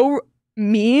it's so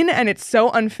mean and it's so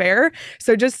unfair.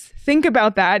 So just think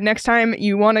about that next time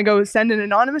you want to go send an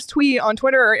anonymous tweet on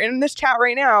Twitter or in this chat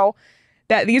right now,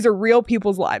 that these are real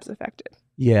people's lives affected.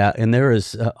 Yeah, and there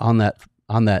is on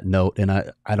that note, and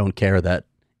I don't care that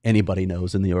anybody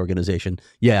knows in the organization.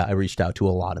 Yeah, I reached out to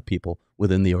a lot of people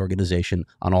within the organization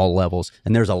on all levels,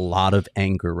 and there's a lot of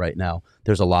anger right now.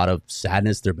 There's a lot of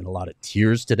sadness. There have been a lot of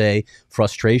tears today,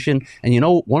 frustration. And you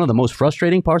know, one of the most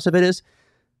frustrating parts of it is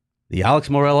the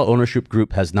Alex Morello ownership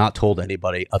group has not told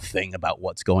anybody a thing about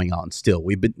what's going on still.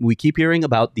 We keep hearing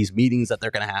about these meetings that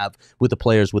they're going to have with the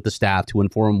players, with the staff to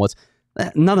inform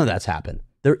none of that's happened.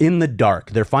 They're in the dark.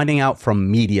 They're finding out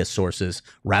from media sources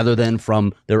rather than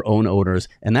from their own owners.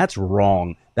 And that's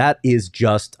wrong. That is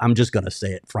just, I'm just going to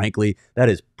say it, frankly, that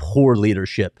is poor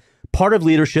leadership. Part of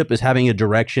leadership is having a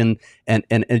direction and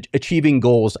achieving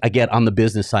goals, I get, on the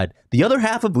business side. The other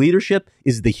half of leadership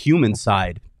is the human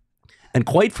side. And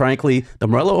quite frankly, the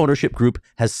Morello ownership group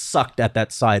has sucked at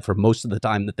that side for most of the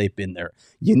time that they've been there.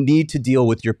 You need to deal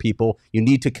with your people. You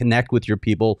need to connect with your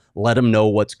people. Let them know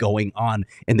what's going on.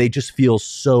 And they just feel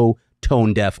so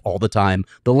tone deaf all the time.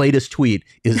 The latest tweet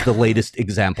is the latest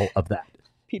example of that.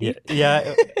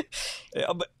 Yeah.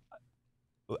 But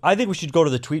I think we should go to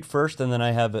the tweet first, and then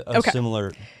I have a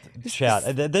similar chat.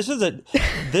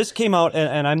 This came out,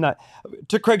 and I'm not,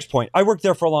 to Craig's point, I worked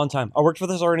there for a long time. I worked for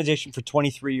this organization for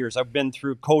 23 years. I've been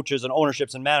through coaches and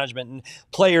ownerships and management and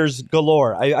players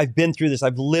galore. I've been through this.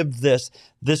 I've lived this.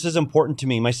 This is important to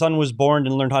me. My son was born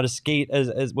and learned how to skate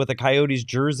as with a Coyotes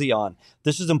jersey on.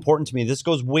 This is important to me. This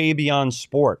goes way beyond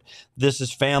sport. This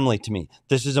is family to me.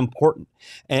 This is important.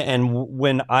 And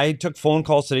when I took phone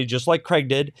calls today, just like Craig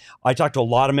did, I talked to a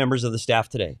lot of members of the staff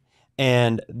today.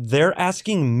 And they're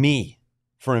asking me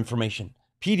for information.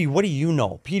 Petey, what do you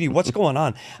know? Petey, what's going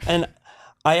on? And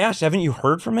I asked, haven't you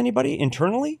heard from anybody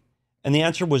internally? And the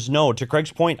answer was no. To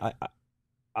Craig's point,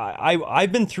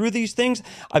 I've been through these things.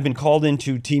 I've been called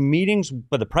into team meetings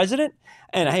with the president.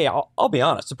 And hey, I'll be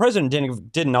honest, the president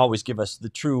didn't always give us the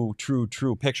true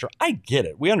picture. I get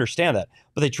it. We understand that.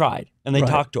 But they tried, and they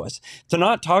talked to us. To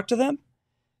not talk to them,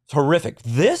 it's horrific.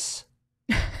 This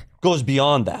goes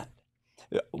beyond that.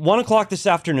 1 o'clock this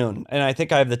afternoon, and I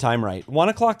think I have the time right. 1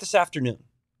 o'clock this afternoon.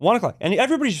 1 o'clock. And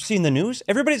everybody's seen the news.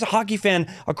 Everybody's a hockey fan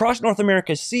across North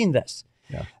America has seen this.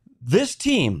 Yeah. This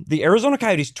team, the Arizona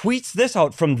Coyotes, tweets this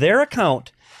out from their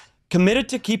account, committed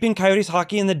to keeping Coyotes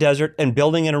hockey in the desert and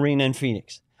building an arena in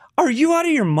Phoenix. Are you out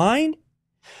of your mind?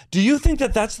 Do you think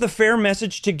that that's the fair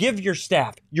message to give your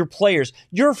staff, your players,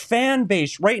 your fan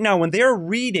base right now when they're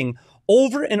reading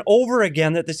over and over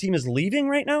again that this team is leaving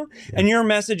right now? Yeah. And your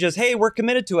message is, hey, we're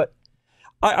committed to it.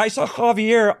 I saw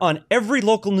Javier on every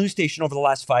local news station over the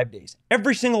last 5 days,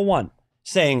 every single one,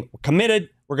 saying, we're committed,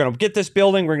 we're going to get this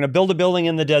building, we're going to build a building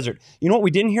in the desert. You know what we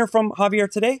didn't hear from Javier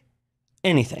today?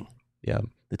 Anything. Yeah,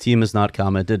 the team has not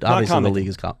commented. Obviously, the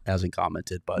league hasn't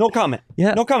commented, but no comment.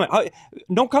 Yeah, no comment.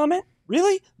 No comment.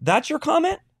 Really? That's your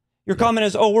comment? Your comment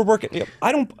is, oh, we're working.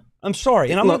 I'm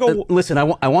sorry, and I'm gonna go. Listen,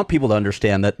 I want people to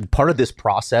understand that part of this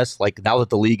process, like now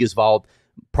that the league is involved,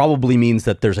 probably means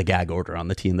that there's a gag order on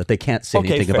the team that they can't say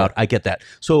anything fair. about. I get that.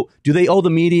 So, do they owe the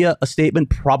media a statement?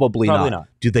 Probably not.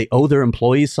 Do they owe their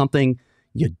employees something?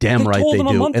 You're damn right they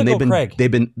do.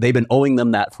 And they've been owing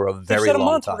them that for a very long time. A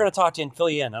month we're going to talk to you and fill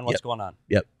you in on what's going on.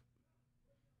 Yep.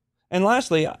 And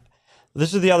lastly,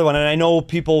 this is the other one, and I know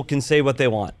people can say what they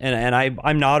want, and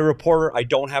I'm not a reporter. I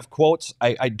don't have quotes.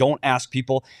 I don't ask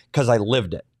people because I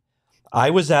lived it. I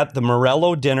was at the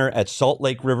Morello dinner at Salt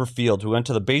Lake River Fields. We went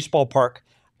to the baseball park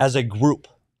as a group.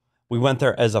 We went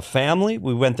there as a family.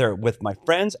 We went there with my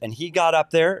friends, and he got up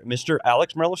there, Mr.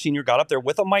 Alex Morello Sr. got up there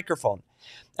with a microphone,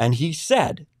 and he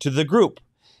said to the group,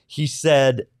 he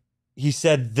said,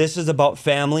 this is about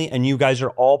family, and you guys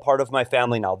are all part of my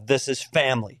family now. This is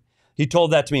family. He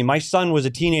told that to me. My son was a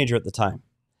teenager at the time,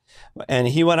 and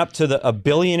he went up to a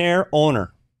billionaire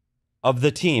owner of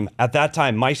the team at that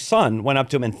time. My son went up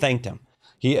to him and thanked him.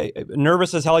 He,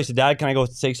 nervous as hell, he said, Dad, can I go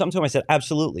say something to him? I said,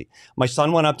 absolutely. My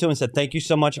son went up to him and said, thank you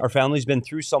so much. Our family's been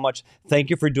through so much. Thank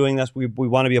you for doing this. We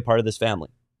want to be a part of this family.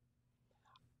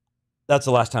 That's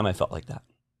the last time I felt like that.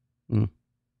 Mm.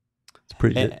 It's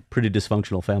pretty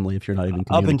dysfunctional family if you're not even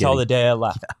communicating. Up until the day I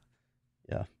left.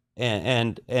 Yeah.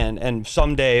 And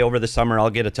someday over the summer, I'll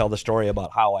get to tell the story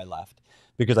about how I left,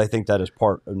 because I think that is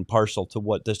part and parcel to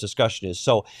what this discussion is.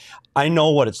 So I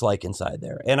know what it's like inside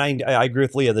there. And I agree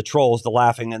with Leah, the trolls, the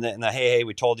laughing, and the hey,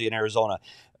 we told you in Arizona.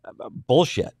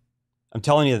 Bullshit. I'm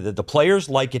telling you that the players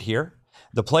like it here.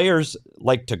 The players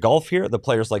like to golf here. The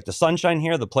players like the sunshine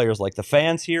here. The players like the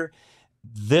fans here.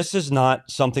 This is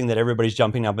not something that everybody's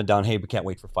jumping up and down, hey, we can't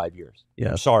wait for 5 years. Yeah.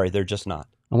 I'm sorry, they're just not.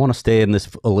 I want to stay in this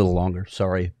a little longer,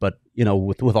 sorry. But, you know,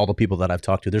 with all the people that I've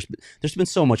talked to, there's been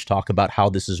so much talk about how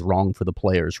this is wrong for the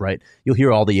players, right? You'll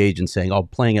hear all the agents saying, oh,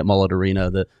 playing at Mullett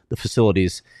Arena, the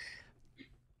facilities.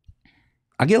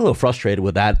 I get a little frustrated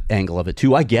with that angle of it,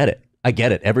 too. I get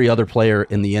it. Every other player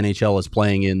in the NHL is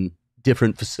playing in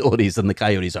different facilities than the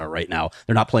Coyotes are right now.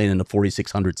 They're not playing in a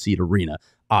 4,600-seat arena.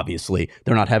 Obviously,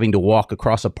 they're not having to walk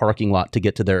across a parking lot to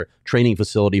get to their training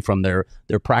facility from their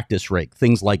practice rink.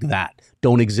 Things like that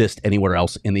don't exist anywhere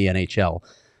else in the NHL.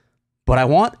 But I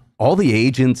want all the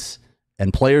agents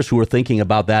and players who are thinking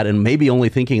about that and maybe only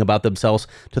thinking about themselves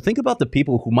to think about the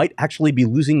people who might actually be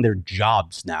losing their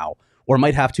jobs now or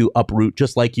might have to uproot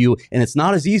just like you. And it's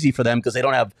not as easy for them because they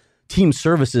don't have team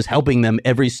services helping them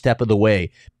every step of the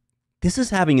way. This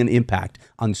is having an impact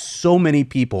on so many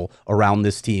people around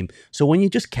this team. So when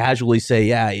you just casually say,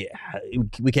 yeah,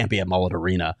 we can't be at Mullett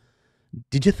Arena,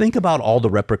 did you think about all the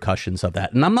repercussions of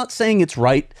that? And I'm not saying it's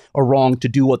right or wrong to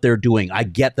do what they're doing. I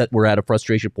get that we're at a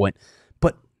frustration point,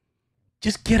 but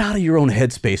just get out of your own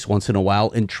headspace once in a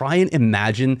while and try and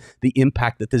imagine the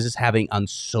impact that this is having on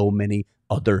so many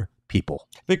other people.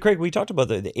 But Craig, we talked about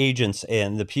the agents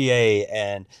and the PA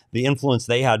and the influence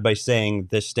they had by saying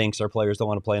this stinks, our players don't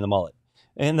want to play in the Mullett.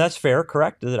 And that's fair,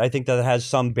 correct? I think that has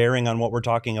some bearing on what we're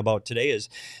talking about today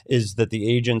is that the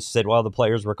agents said, well, the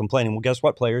players were complaining. Well, guess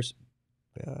what, players?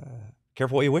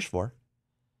 Careful what you wish for.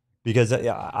 Because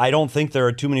I don't think there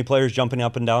are too many players jumping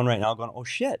up and down right now going, oh,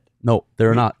 shit. No,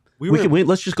 they're not.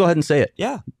 Let's just go ahead and say it.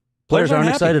 Yeah. Players aren't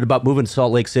excited about moving to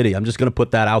Salt Lake City. I'm just going to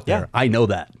put that out there. Yeah. I know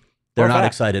that. They're not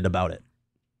excited about it.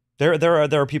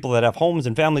 There are people that have homes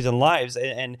and families and lives,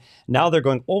 and now they're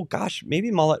going, oh gosh,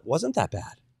 maybe Mullett wasn't that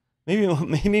bad. Maybe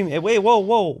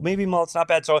whoa, maybe Mullett's not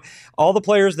bad. So all the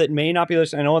players that may not be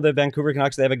listening, I know the Vancouver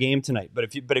Canucks, they have a game tonight, but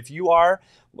if you are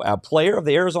a player of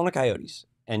the Arizona Coyotes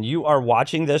and you are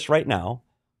watching this right now,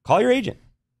 call your agent,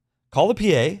 call the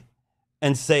PA,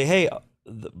 and say, hey,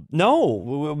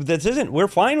 no, this isn't. We're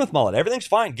fine with Mullett. Everything's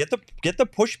fine. Get the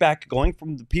pushback going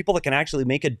from the people that can actually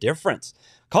make a difference.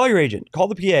 Call your agent. Call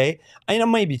the PA. And it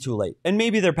might be too late. And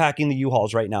maybe they're packing the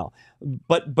U-Hauls right now.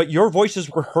 But your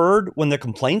voices were heard when the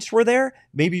complaints were there.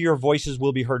 Maybe your voices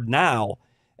will be heard now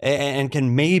and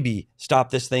can maybe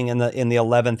stop this thing in the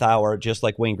 11th hour, just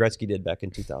like Wayne Gretzky did back in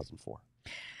 2004.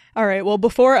 All right. Well,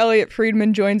 before Elliotte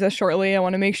Friedman joins us shortly, I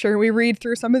want to make sure we read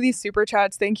through some of these super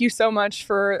chats. Thank you so much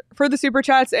for the super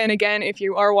chats. And again, if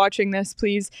you are watching this,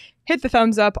 please hit the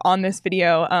thumbs up on this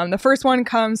video. The first one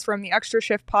comes from the Extra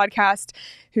Shift podcast,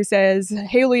 who says,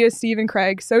 "Hey Leah, Steve, and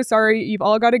Craig, so sorry you've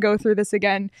all got to go through this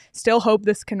again. Still hope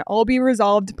this can all be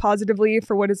resolved positively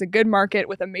for what is a good market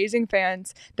with amazing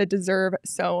fans that deserve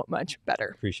so much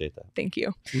better." Appreciate that. Thank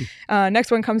you. Next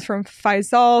one comes from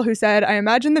Faisal, who said, "I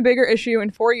imagine the bigger issue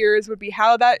in 4 years would be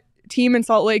how that team in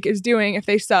Salt Lake is doing if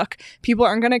they suck. People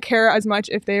aren't going to care as much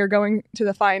if they are going to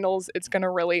the finals. It's going to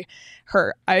really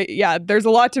hurt." There's a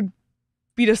lot to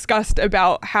be discussed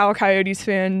about how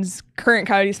current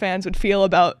Coyotes fans would feel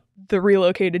about the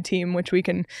relocated team, which we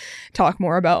can talk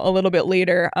more about a little bit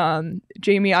later.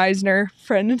 Jamie Eisner,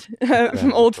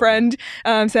 old friend,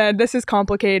 said, "This is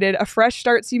complicated. A fresh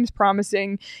start seems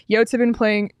promising. Yotes have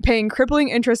been paying crippling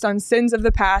interest on sins of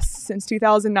the past since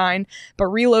 2009, but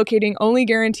relocating only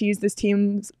guarantees this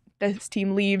team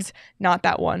leaves, not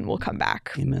that one will come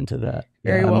back." Amen to that.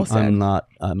 Very well said. I'm not.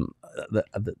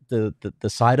 The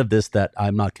side of this that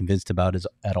I'm not convinced about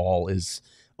at all is,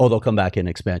 they'll come back in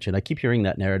expansion. I keep hearing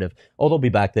that narrative. They'll be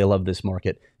back. They love this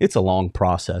market. It's a long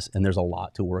process, and there's a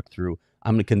lot to work through.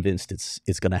 I'm convinced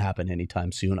it's going to happen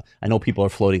anytime soon. I know people are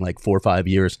floating like 4 or 5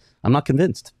 years. I'm not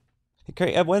convinced.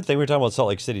 Okay, one thing we were talking about Salt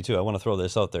Lake City too. I want to throw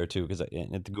this out there too because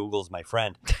Google's my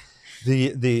friend.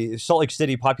 The Salt Lake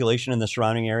City population in the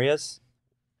surrounding areas,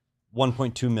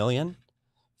 1.2 million.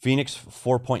 Phoenix,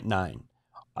 4.9.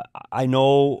 I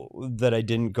know that I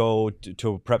didn't go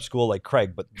to a prep school like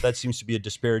Craig, but that seems to be a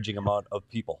disparaging amount of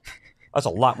people. That's a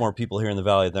lot more people here in the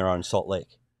Valley than there are in Salt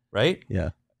Lake, right?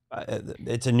 Yeah.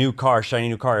 It's a new car, shiny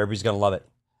new car. Everybody's going to love it.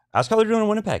 Ask how they're doing in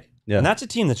Winnipeg. Yeah. And that's a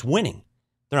team that's winning.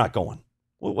 They're not going.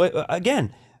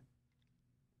 Again,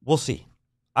 we'll see.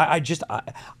 I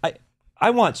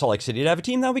want Salt Lake City to have a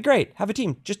team. That would be great. Have a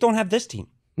team. Just don't have this team.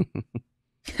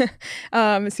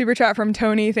 Super chat from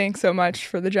Tony. Thanks so much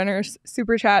for the generous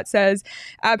super chat. Says,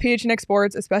 "At PHNX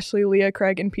Sports, especially Leah,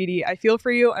 Craig, and Petey, I feel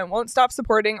for you and won't stop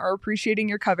supporting or appreciating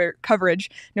your coverage.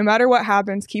 No matter what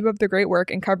happens, keep up the great work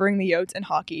in covering the Yotes and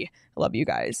hockey. Love you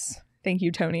guys." Thank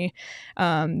you, Tony.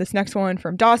 This next one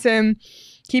from Dawson.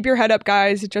 "Keep your head up,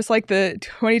 guys. Just like the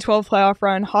 2012 playoff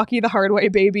run, hockey the hard way,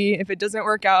 baby. If it doesn't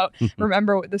work out,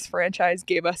 remember what this franchise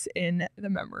gave us in the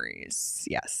memories."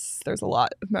 Yes, there's a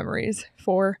lot of memories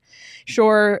for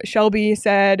sure. Shelby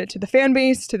said, "To the fan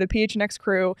base, to the PHNX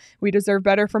crew, we deserve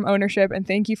better from ownership, and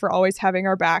thank you for always having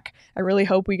our back. I really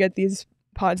hope we get these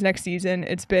pods next season.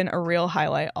 It's been a real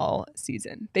highlight all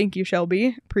season." Thank you,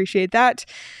 Shelby. Appreciate that.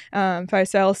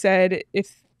 Faisal said,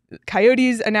 "If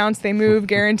Coyotes announce they move,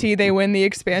 guarantee they win the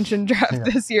expansion draft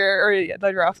this year, or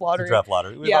the draft lottery." The draft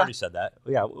lottery. We've already said that.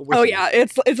 Yeah.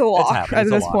 It's a lock at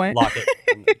this point. Lock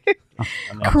it.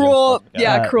 Cruel.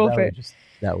 Cruel fate.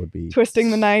 That would be twisting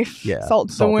the knife,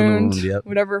 salt the wound, yep.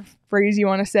 Whatever phrase you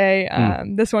want to say.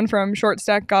 This one from Short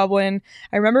Stack Goblin.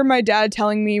 "I remember my dad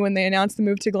telling me when they announced the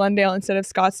move to Glendale instead of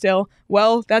Scottsdale,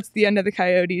 well, that's the end of the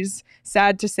Coyotes.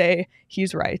 Sad to say,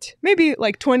 he's right." Maybe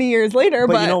like 20 years later,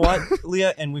 but you know what,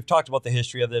 Leah, and we've talked about the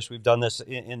history of this. We've done this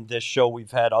in this show.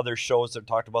 We've had other shows that have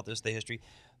talked about this, the history.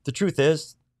 The truth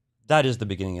is, that is the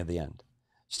beginning of the end.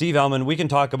 Steve Ellman, we can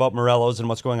talk about Morelos and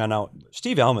what's going on now.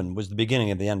 Steve Ellman was the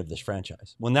beginning of the end of this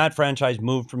franchise. When that franchise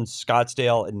moved from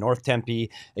Scottsdale and North Tempe,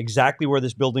 exactly where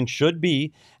this building should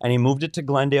be, and he moved it to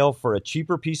Glendale for a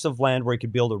cheaper piece of land where he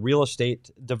could build a real estate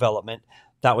development,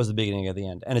 that was the beginning of the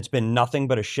end. And it's been nothing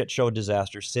but a shit show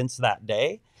disaster since that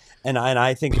day. And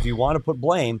I think if you want to put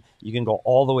blame, you can go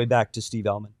all the way back to Steve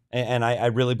Ellman. And I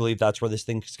really believe that's where this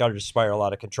thing's got to spiral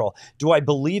out of control. Do I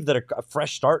believe that a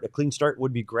fresh start, a clean start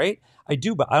would be great? I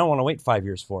do, but I don't want to wait 5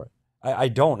 years for it. I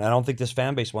don't. I don't think this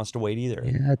fan base wants to wait either.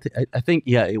 Yeah, I think,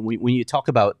 when you talk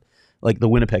about like the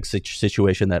Winnipeg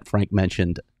situation that Frank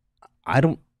mentioned, I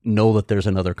don't know that there's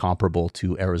another comparable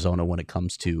to Arizona when it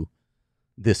comes to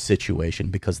this situation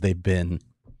because they've been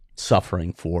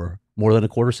suffering for more than a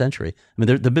quarter century. I mean,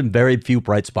 there have been very few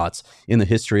bright spots in the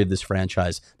history of this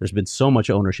franchise. There's been so much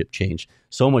ownership change,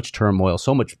 so much turmoil,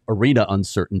 so much arena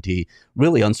uncertainty,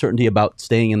 really uncertainty about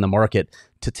staying in the market.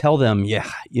 To tell them,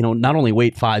 not only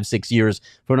wait 5-6 years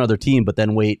for another team, but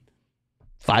then wait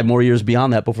 5 more years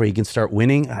beyond that before he can start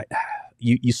winning.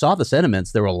 You saw the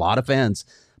sentiments. There were a lot of fans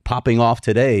popping off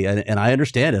today, and I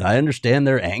understand it. I understand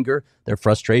their anger, their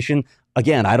frustration.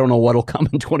 Again, I don't know what'll come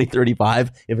in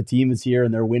 2035. If a team is here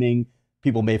and they're winning,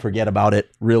 people may forget about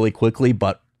it really quickly,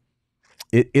 but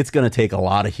it's going to take a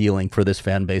lot of healing for this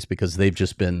fan base because they've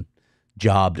just been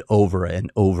jobbed over and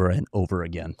over and over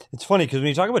again. It's funny because when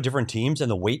you talk about different teams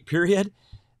and the wait period,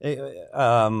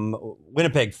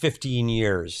 Winnipeg, 15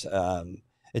 years.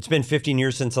 It's been 15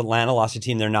 years since Atlanta lost a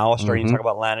team. They're now starting to talk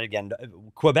about Atlanta again.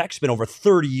 Quebec's been over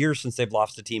 30 years since they've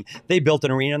lost a team. They built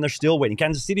an arena and they're still waiting.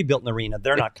 Kansas City built an arena.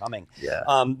 They're not coming.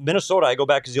 Minnesota, I go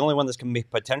back, is the only one that's can be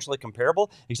potentially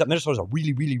comparable, except Minnesota's a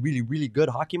really, really, really, really good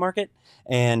hockey market,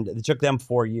 and it took them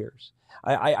 4 years.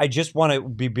 I just want to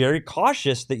be very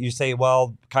cautious that you say,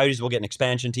 well, Coyotes will get an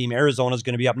expansion team. Arizona's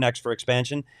going to be up next for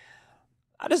expansion.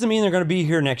 That doesn't mean they're going to be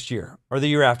here next year or the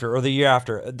year after or the year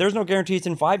after. There's no guarantee it's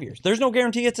in 5 years. There's no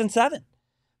guarantee it's in 7.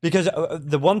 Because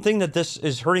the one thing that this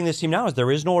is hurting this team now is there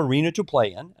is no arena to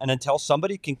play in. And until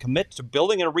somebody can commit to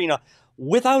building an arena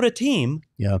without a team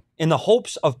in the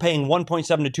hopes of paying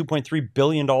 $1.7 to $2.3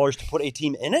 billion to put a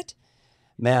team in it,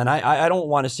 man, I don't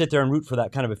want to sit there and root for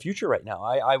that kind of a future right now.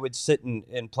 I would sit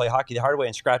and play hockey the hard way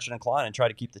and scratch it and claw and try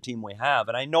to keep the team we have.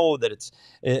 And I know that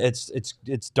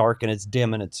it's dark and it's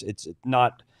dim and it's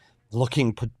not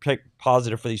looking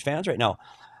positive for these fans right now.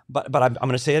 But I'm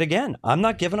going to say it again. I'm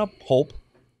not giving up hope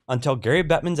until Gary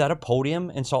Bettman's at a podium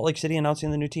in Salt Lake City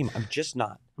announcing the new team. I'm just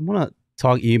not. I want to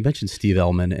talk. You mentioned Steve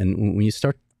Ellman, and when you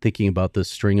start thinking about the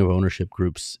string of ownership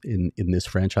groups in this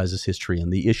franchise's history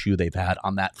and the issue they've had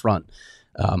on that front.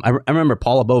 I remember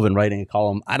Paula Bovin writing a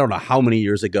column, I don't know how many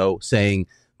years ago, saying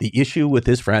the issue with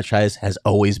this franchise has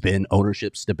always been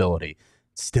ownership stability.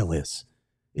 It still is.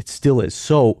 It still is.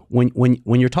 So when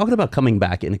you're talking about coming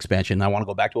back in expansion, and I want to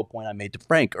go back to a point I made to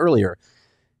Frank earlier,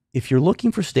 if you're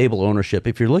looking for stable ownership,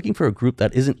 if you're looking for a group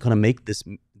that isn't going to make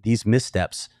these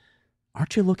missteps,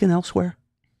 aren't you looking elsewhere?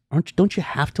 Don't you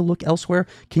have to look elsewhere?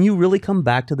 Can you really come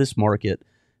back to this market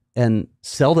and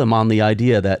sell them on the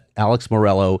idea that Alex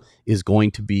Morello is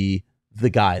going to be the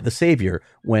guy, the savior,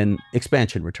 when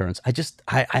expansion returns?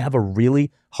 I have a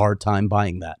really hard time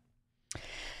buying that.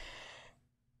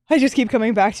 I just keep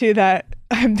coming back to that.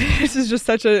 This is just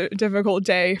such a difficult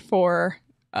day for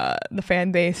the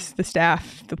fan base, the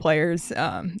staff, the players,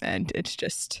 and it's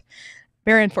just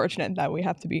very unfortunate that we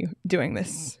have to be doing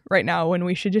this right now when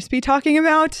we should just be talking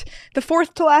about the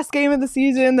fourth to last game of the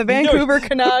season, the Vancouver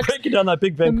Canucks. Breaking down that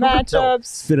big Vancouver matchups.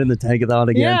 Spinning the tankathon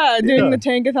again. Yeah, doing the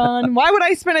tankathon. Why would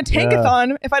I spin a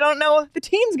tankathon if I don't know if the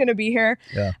team's going to be here?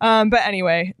 Yeah. But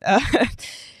anyway,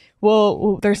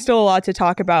 well, there's still a lot to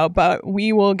talk about, but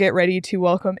we will get ready to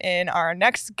welcome in our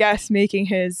next guest making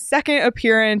his second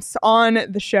appearance on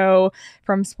the show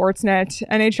from Sportsnet,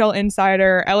 NHL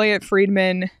insider Elliotte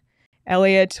Friedman.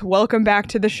 Elliotte, welcome back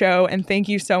to the show, and thank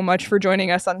you so much for joining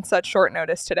us on such short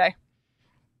notice today.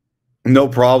 No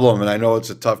problem, and I know it's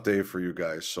a tough day for you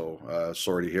guys, so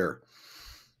sorry to hear.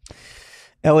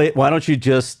 Elliotte, why don't you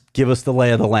just give us the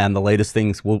lay of the land, the latest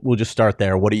things? We'll just start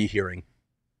there. What are you hearing?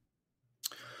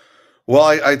 Well,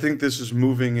 I think this is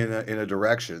moving in a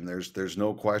direction. There's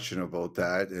no question about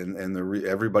that, and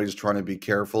everybody's trying to be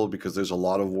careful because there's a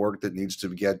lot of work that needs to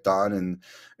get done, and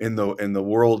in the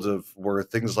world of where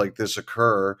things like this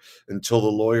occur, until the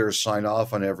lawyers sign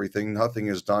off on everything, nothing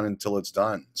is done until it's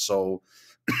done. So,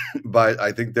 but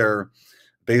I think they're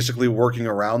basically working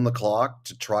around the clock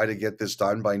to try to get this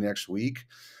done by next week.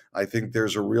 I think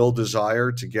there's a real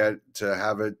desire to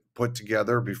have it put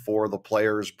together before the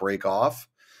players break off.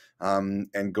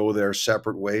 And go their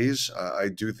separate ways. I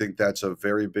do think that's a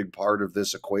very big part of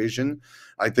this equation.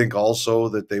 I think also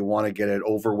that they want to get it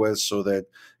over with so that,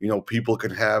 people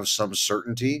can have some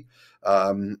certainty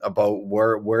about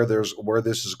where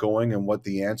this is going and what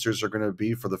the answers are going to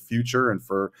be for the future and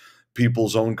for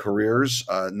people's own careers,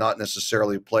 not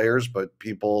necessarily players, but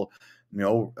people,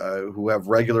 who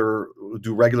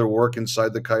do regular work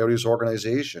inside the Coyotes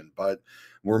organization. But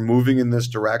we're moving in this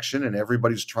direction, and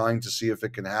everybody's trying to see if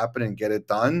it can happen and get it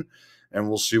done. And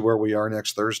we'll see where we are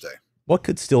next Thursday. What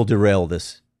could still derail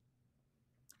this?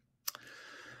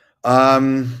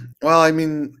 Well, I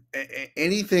mean,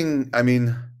 anything. I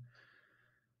mean,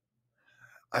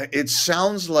 it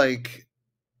sounds like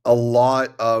a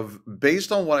lot of,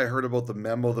 based on what I heard about the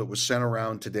memo that was sent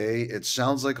around today, it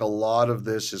sounds like a lot of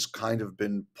this has kind of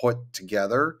been put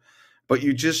together, but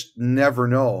you just never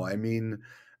know. I mean,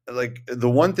 like the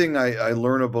one thing I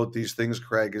learn about these things,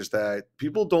 Craig, is that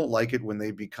people don't like it when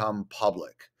they become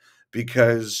public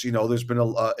because,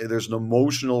 there's an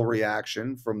emotional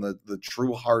reaction from the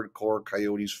true hardcore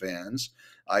Coyotes fans.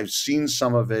 I've seen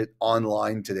some of it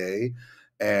online today.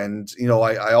 And,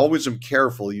 I always am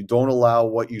careful. You don't allow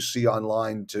what you see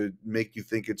online to make you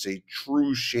think it's a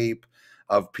true shape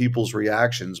of people's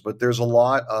reactions. But there's a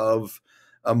lot of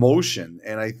emotion.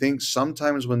 And I think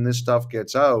sometimes when this stuff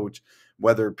gets out,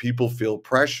 whether people feel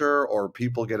pressure or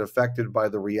people get affected by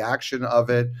the reaction of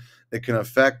it, it can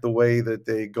affect the way that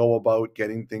they go about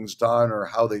getting things done or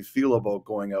how they feel about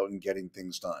going out and getting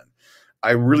things done.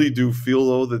 I really do feel,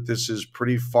 though, that this is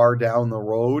pretty far down the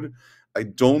road. I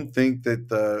don't think that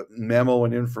the memo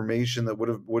and information that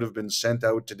would have been sent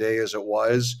out today as it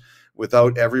was,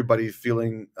 without everybody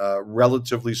feeling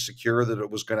relatively secure that it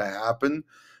was going to happen.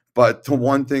 But the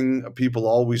one thing people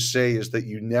always say is that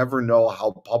you never know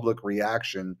how public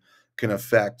reaction can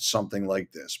affect something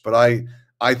like this. But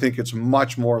I think it's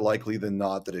much more likely than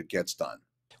not that it gets done.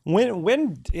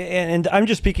 And I'm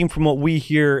just speaking from what we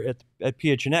hear at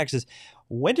PHNX, is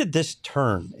when did this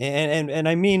turn? And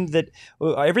I mean that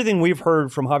everything we've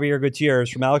heard from Javier Gutierrez,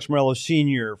 from Alex Morello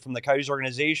Sr., from the Coyotes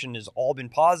organization has all been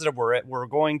positive. We're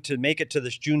going to make it to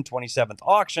this June 27th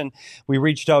auction. We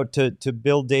reached out to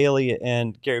Bill Daly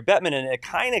and Gary Bettman, and it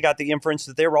kind of got the inference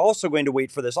that they were also going to wait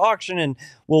for this auction, and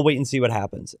we'll wait and see what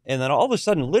happens. And then all of a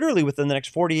sudden, literally within the next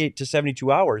 48 to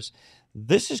 72 hours,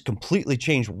 this has completely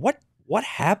changed. What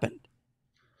happened?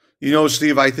 You know,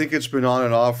 Steve, I think it's been on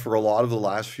and off for a lot of the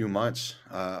last few months.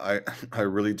 I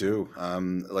really do.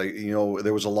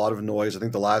 There was a lot of noise. I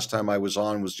think the last time I was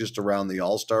on was just around the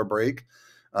All-Star break.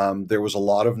 There was a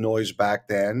lot of noise back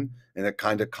then, and it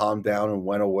kind of calmed down and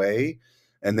went away.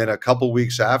 And then a couple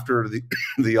weeks after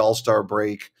the All-Star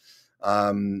break,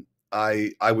 I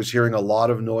was hearing a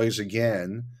lot of noise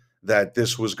again that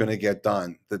this was going to get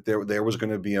done, that there was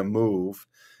going to be a move.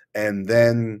 And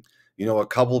then, a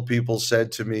couple of people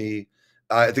said to me,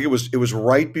 I think it was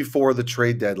right before the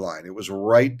trade deadline. It was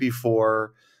right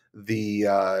before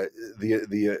it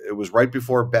was right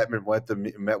before Bettman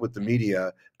met with the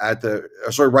media it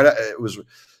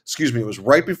was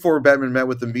right before Bettman met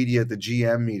with the media at the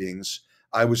GM meetings.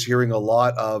 I was hearing a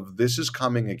lot of, this is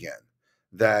coming again,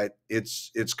 that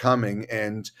it's coming.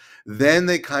 And then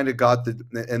they kind of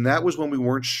and that was when we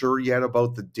weren't sure yet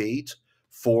about the date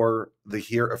for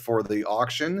the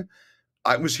auction.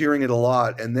 I was hearing it a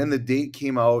lot, and then the date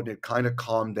came out and it kind of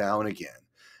calmed down again.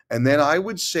 And then I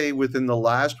would say within the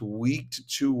last week to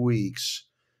 2 weeks,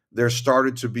 there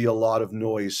started to be a lot of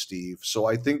noise, Steve. So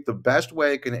I think the best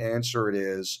way I can answer it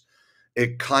is,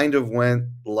 it kind of went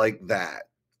like that.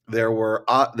 There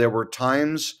were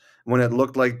times when it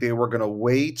looked like they were going to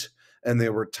wait, and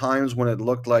there were times when it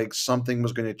looked like something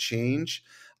was going to change.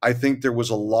 I think there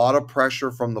was a lot of pressure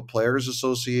from the Players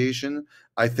Association.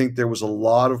 I think there was a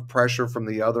lot of pressure from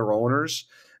the other owners.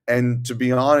 And to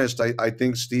be honest, I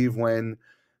think, Steve, when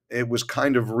it was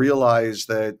kind of realized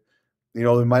that, they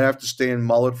might have to stay in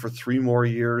Mullett for 3 more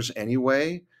years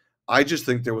anyway, I just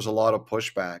think there was a lot of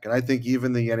pushback. And I think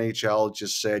even the NHL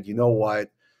just said, you know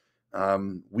what,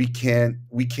 we can't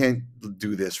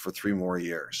do this for 3 more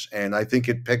years. And I think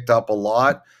it picked up a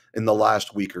lot in the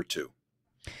last week or two.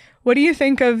 What do you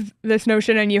think of this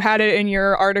notion, and you had it in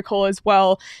your article as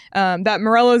well, that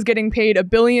Morello is getting paid $1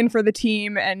 billion for the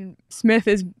team and Smith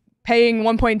is paying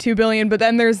 $1.2 billion, but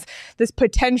then there's this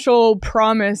potential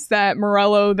promise that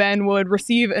Morello then would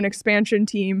receive an expansion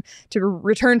team to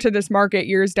return to this market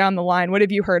years down the line. What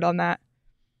have you heard on that?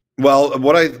 Well,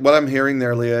 what I'm hearing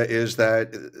there, Leah, is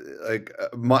that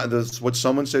what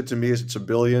someone said to me is it's $1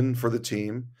 billion for the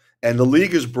team. And the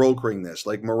league is brokering this.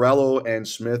 Like, Morello and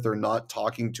Smith are not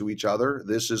talking to each other.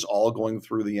 This is all going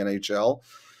through the NHL.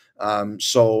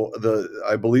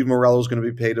 I believe Morello is going to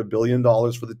be paid $1 billion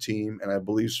for the team, and I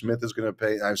believe Smith is going to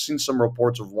pay. I've seen some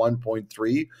reports of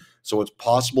 1.3, so it's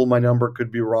possible my number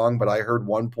could be wrong, but I heard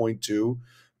 1.2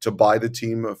 to buy the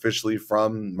team officially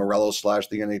from Morello /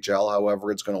 the NHL. However,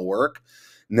 it's going to work.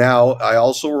 Now, I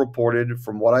also reported,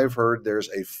 from what I've heard, there's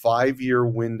a 5-year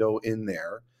window in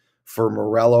there for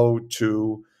Morello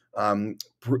to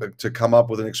come up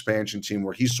with an expansion team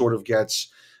where he sort of gets,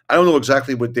 I don't know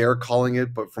exactly what they're calling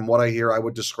it, but from what I hear, I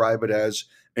would describe it as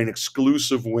an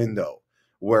exclusive window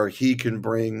where he can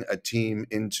bring a team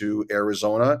into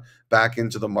Arizona, back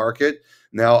into the market.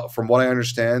 Now, from what I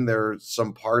understand, there are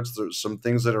some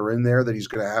things that are in there that he's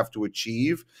going to have to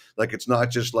achieve. Like, it's not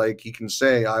just like he can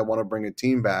say, I want to bring a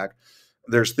team back.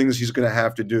 There's things he's going to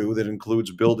have to do that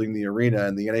includes building the arena,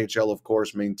 and the NHL, of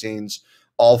course, maintains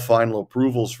all final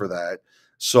approvals for that.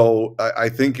 So I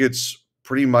think it's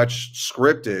pretty much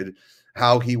scripted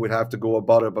how he would have to go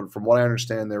about it. But from what I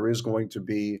understand, there is going to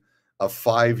be a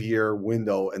 5-year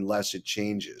window unless it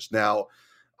changes. Now,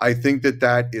 I think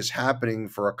that is happening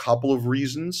for a couple of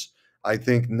reasons. I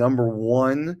think, number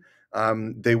one,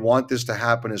 they want this to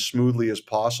happen as smoothly as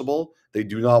possible. They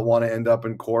do not want to end up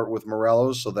in court with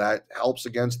Morello, so that helps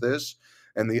against this.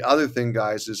 And the other thing,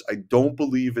 guys, is I don't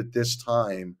believe at this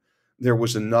time there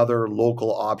was another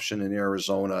local option in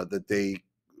Arizona that they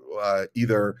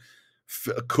either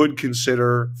could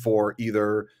consider, for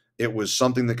either it was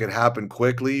something that could happen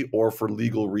quickly or for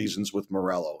legal reasons with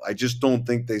Morello. I just don't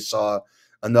think they saw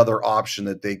another option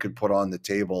that they could put on the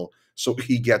table, so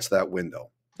he gets that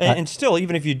window. And still,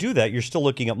 even if you do that, you're still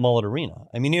looking at Mullett Arena.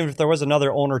 I mean, even if there was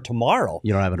another owner tomorrow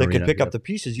You don't have an that arena, could pick yep. up the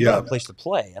pieces, you don't have a place to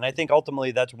play. And I think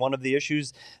ultimately that's one of the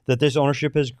issues that this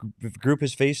ownership group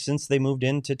has faced since they moved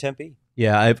into Tempe.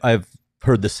 Yeah, I've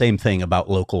heard the same thing about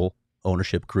local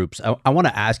ownership groups. I want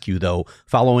to ask you, though,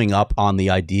 following up on the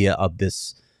idea of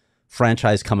this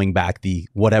franchise coming back, the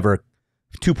whatever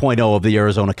 2.0 of the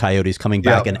Arizona Coyotes coming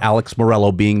back, and Alex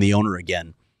Morello being the owner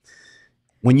again.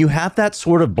 When you have that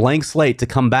sort of blank slate to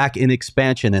come back in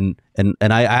expansion, and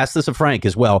I asked this of Frank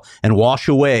as well, and wash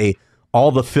away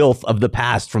all the filth of the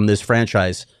past from this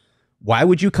franchise, why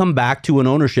would you come back to an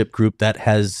ownership group that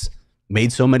has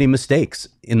made so many mistakes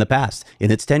in the past in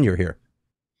its tenure here?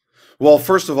 Well,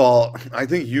 first of all, I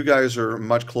think you guys are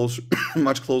much closer,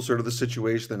 much closer to the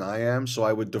situation than I am. So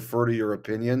I would defer to your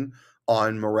opinion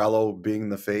on Morello being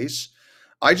the face.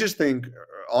 I just think,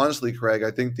 honestly, Craig, I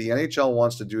think the NHL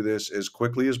wants to do this as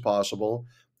quickly as possible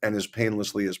and as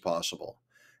painlessly as possible.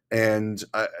 And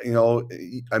I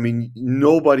mean,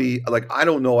 nobody, like, I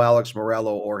don't know Alex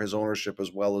Morello or his ownership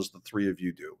as well as the three of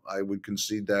you do. I would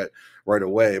concede that right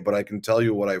away, but I can tell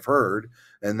you what I've heard,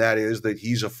 and that is that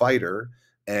he's a fighter.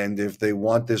 And if they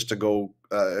want this to go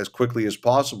as quickly as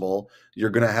possible,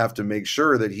 you're going to have to make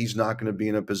sure that he's not going to be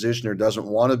in a position, or doesn't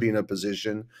want to be in a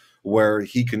position, where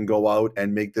he can go out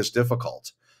and make this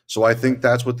difficult. So I think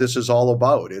that's what this is all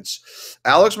about. It's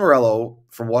Alex Morello,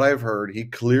 from what I've heard, he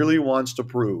clearly wants to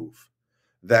prove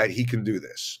that he can do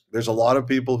this. There's a lot of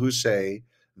people who say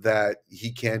that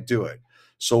he can't do it.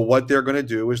 So what they're going to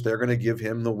do is they're going to give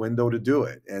him the window to do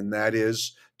it. And that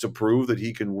is to prove that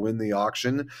he can win the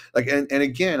auction. And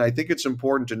again, I think it's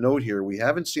important to note here, we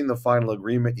haven't seen the final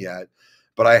agreement yet,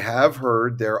 but I have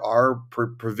heard there are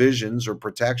provisions or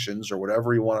protections or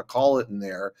whatever you want to call it in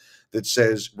there that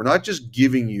says we're not just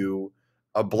giving you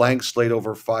a blank slate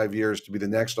over 5 years to be the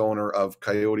next owner of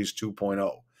Coyotes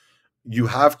 2.0. You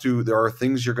have to, there are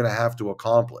things you're going to have to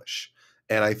accomplish.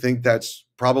 And I think that's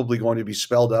probably going to be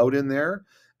spelled out in there.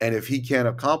 And if he can't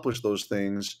accomplish those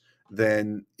things,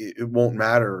 then it won't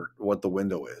matter what the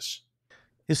window is.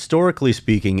 Historically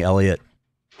speaking, Elliotte,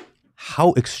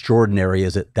 how extraordinary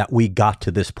is it that we got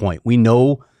to this point? We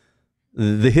know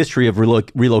the history of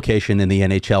relocation in the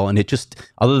NHL, and it just,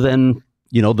 other than,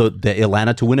 you know, the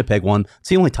Atlanta to Winnipeg one, it's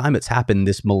the only time it's happened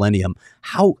this millennium.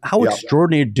 How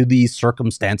extraordinary do these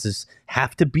circumstances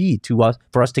have to be to us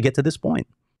for us to get to this point?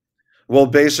 Well,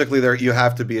 basically, there you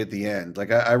have to be at the end.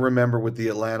 Like I remember with the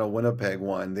Atlanta Winnipeg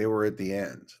one, they were at the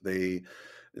end. The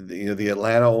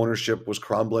Atlanta ownership was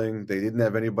crumbling. They didn't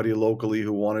have anybody locally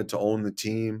who wanted to own the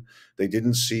team. They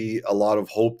didn't see a lot of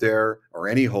hope there, or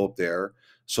any hope there.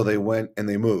 So they went and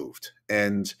they moved.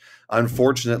 And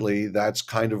unfortunately, that's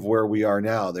kind of where we are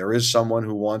now. There is someone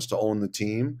who wants to own the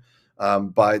team,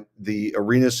 but the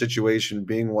arena situation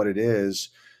being what it is,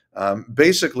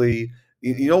 basically,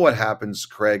 you know what happens,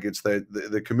 Craig? It's that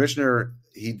the commissioner,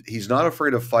 he's not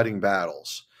afraid of fighting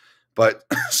battles, but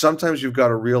sometimes you've got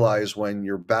to realize when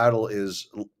your battle is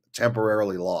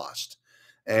temporarily lost.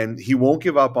 And he won't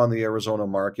give up on the Arizona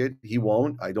market. He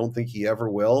won't. I don't think he ever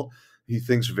will. He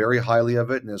thinks very highly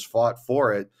of it and has fought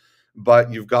for it.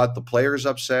 But you've got the players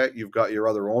upset, you've got your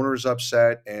other owners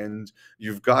upset, and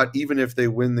you've got, even if they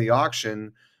win the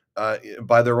auction,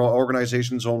 by their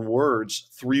organization's own words,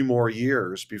 3 more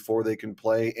years before they can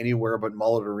play anywhere but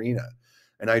Mullett Arena.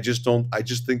 And I just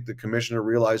think the commissioner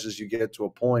realizes you get to a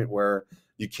point where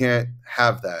you can't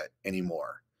have that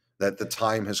anymore, that the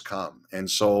time has come. And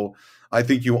so I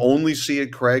think you only see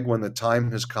it, Craig, when the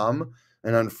time has come.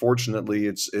 And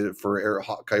unfortunately, for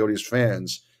Coyotes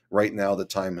fans right now, the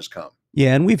time has come.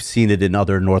 Yeah, and we've seen it in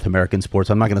other North American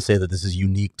sports. I'm not going to say that this is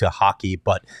unique to hockey,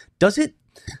 but does it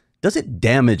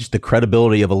damage the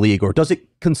credibility of a league, or does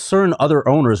it concern other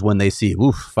owners when they see,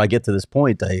 oof, if I get to this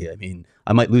point, I mean,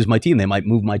 I might lose my team, they might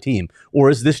move my team?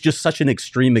 Or is this just such an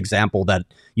extreme example that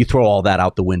you throw all that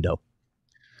out the window?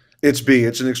 It's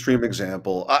an extreme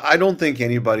example. I don't think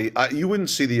anybody, you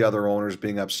wouldn't see the other owners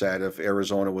being upset if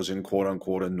Arizona was in quote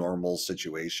unquote a normal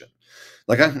situation.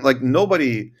 Like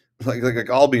nobody, like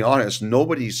I'll be honest,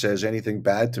 nobody says anything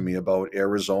bad to me about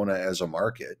Arizona as a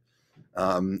market.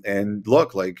 And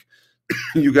look, like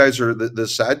you guys are, the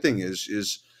sad thing is,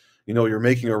 you're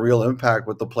making a real impact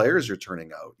with the players you're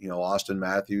turning out. Austin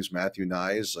Matthews, Matthew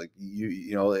Nyes, like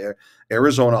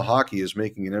Arizona hockey is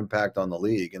making an impact on the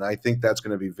league. And I think that's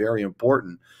going to be very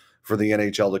important for the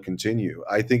NHL to continue.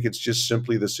 I think it's just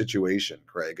simply the situation,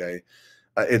 Craig.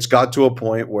 It's got to a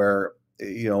point where,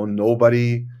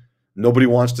 nobody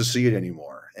wants to see it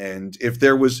anymore. And if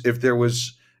there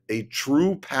was a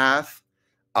true path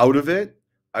out of it,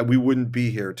 we wouldn't be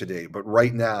here today. But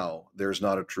right now, there's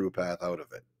not a true path out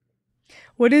of it.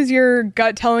 What is your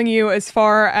gut telling you as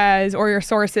far as, or your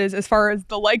sources, as far as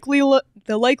the likelihood,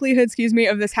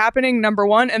 of this happening, number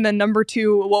one, and then number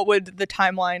two, what would the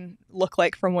timeline look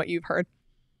like from what you've heard?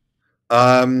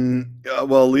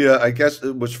 Well, Leah, I guess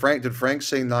it was Frank. Did Frank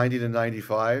say 90 to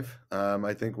 95?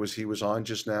 I think he was on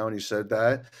just now and he said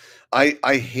that.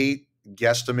 I hate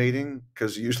guesstimating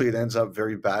because usually it ends up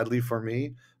very badly for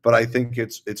me, but I think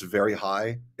it's very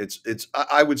high.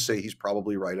 I would say he's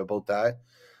probably right about that.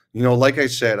 Like I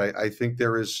said, I think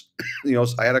there is,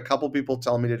 I had a couple people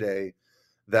tell me today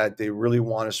that they really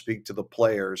want to speak to the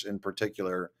players in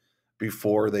particular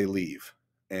before they leave.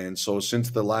 And so since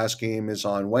the last game is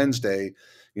on Wednesday,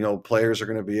 players are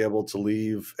going to be able to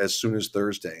leave as soon as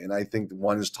Thursday. And I think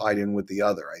one is tied in with the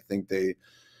other. I think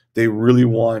they really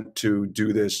want to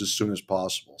do this as soon as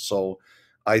possible. So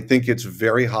I think it's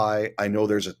very high. I know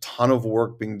there's a ton of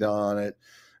work being done on it.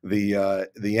 The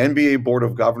NBA Board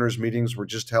of Governors meetings were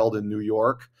just held in New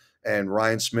York, and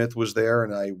Ryan Smith was there,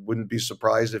 and I wouldn't be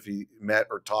surprised if he met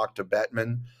or talked to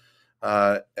Bettman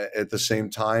at the same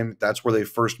time. That's where they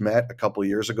first met a couple of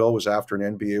years ago, was after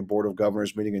an NBA Board of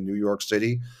Governors meeting in New York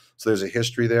City. So there's a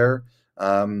history there.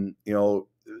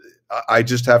 I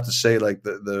just have to say, like,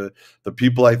 the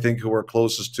people I think who are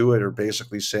closest to it are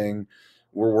basically saying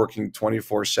we're working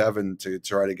 24/7 to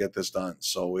try to get this done.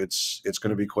 So it's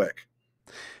going to be quick.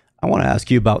 I want to ask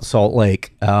you about Salt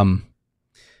Lake. I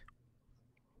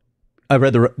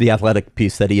read the Athletic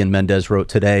piece that Ian Mendez wrote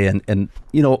today, and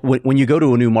when you go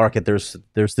to a new market, there's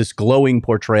this glowing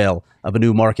portrayal of a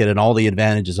new market and all the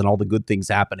advantages and all the good things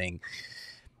happening.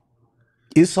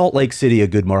 Is Salt Lake City a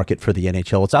good market for the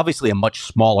NHL? It's obviously a much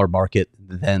smaller market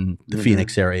than the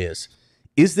Phoenix area is.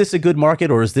 Is this a good market,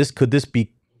 or could this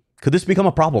become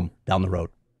a problem down the road?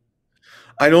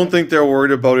 I don't think they're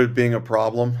worried about it being a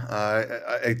problem.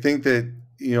 I think that,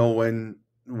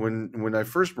 when I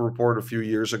first reported a few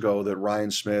years ago that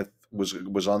Ryan Smith was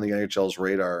on the NHL's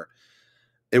radar,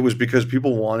 it was because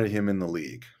people wanted him in the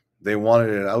league. They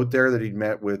wanted it out there that he'd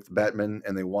met with Bettman,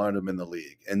 and they wanted him in the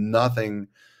league. And nothing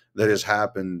that has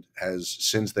happened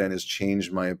since then has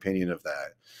changed my opinion of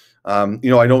that. I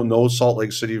don't know Salt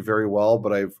Lake City very well,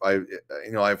 but I've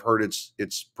heard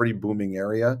it's pretty booming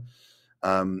area.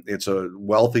 It's a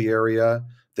wealthy area.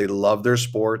 They love their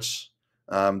sports.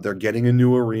 They're getting a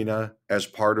new arena as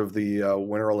part of the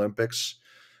Winter Olympics.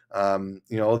 I've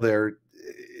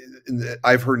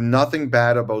heard nothing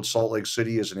bad about Salt Lake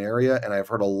City as an area, and I've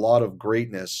heard a lot of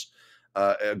great things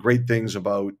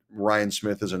about Ryan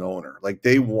Smith as an owner. Like,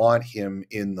 they want him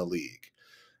in the league.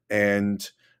 And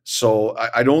so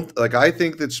I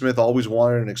think that Smith always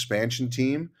wanted an expansion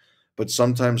team, but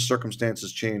sometimes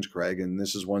circumstances change, Craig, and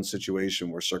this is one situation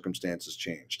where circumstances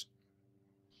changed.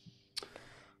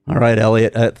 All right,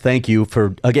 Elliotte, thank you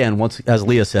for, again, as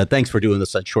Leah said, thanks for doing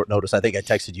this at short notice. I think I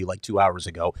texted you like 2 hours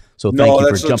ago, so thank you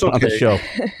for jumping on the show.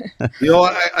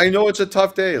 I know it's a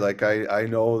tough day. Like, I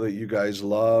know that you guys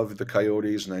love the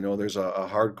Coyotes, and I know there's a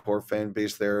hardcore fan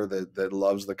base there that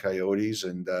loves the Coyotes,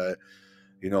 and I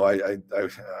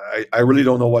really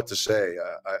don't know what to say.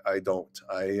 I don't.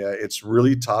 It's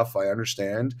really tough. I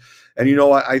understand. And,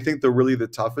 I think the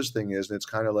toughest thing is, and it's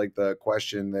kind of like the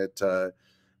question that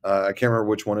I can't remember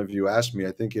which one of you asked me.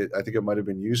 I think it might have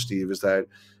been you, Steve, is that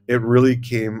it really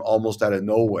came almost out of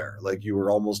nowhere. Like, you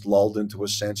were almost lulled into a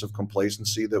sense of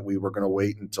complacency that we were going to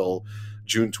wait until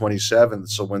June 27th.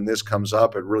 So when this comes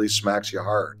up, it really smacks you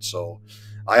hard. So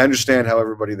I understand how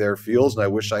everybody there feels, and I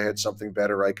wish I had something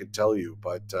better I could tell you.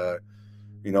 But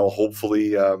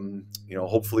hopefully in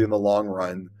the long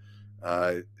run,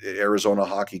 Arizona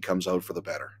hockey comes out for the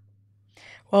better.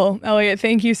 Well, Elliotte,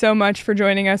 thank you so much for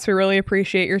joining us. We really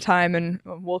appreciate your time, and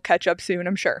we'll catch up soon,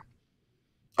 I'm sure.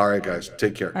 All right, guys.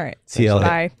 Take care. All right. See you later.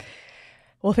 Bye.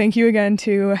 Well, thank you again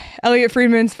to Elliotte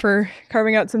Friedman for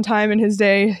carving out some time in his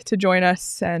day to join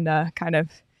us and kind of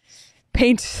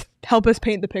help us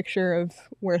paint the picture of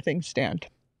where things stand,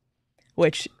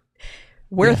 which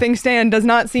things stand does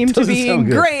not seem to be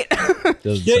great.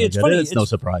 It's funny. It's no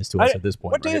surprise to us at this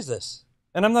point. What day is this?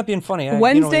 And I'm not being funny.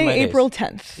 Wednesday, April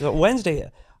 10th. Wednesday.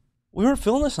 We weren't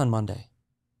filming this on Monday.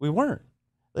 We weren't.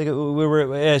 Like, we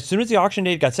were, as soon as the auction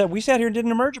date got set, we sat here and did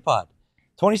an Emergipod.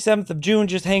 27th of June,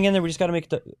 just hang in there. We just got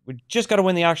to we just got to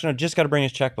win the auction. I just got to bring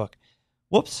his checkbook.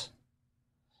 Whoops.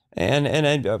 And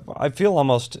I feel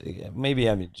almost,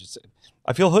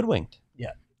 I feel hoodwinked.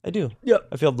 Yeah, I do. Yeah,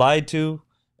 I feel lied to,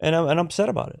 and I'm upset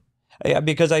about it.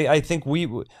 Because I think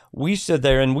we stood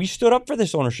there and we stood up for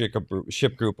this ownership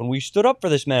group, and we stood up for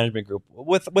this management group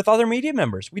with other media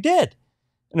members. We did.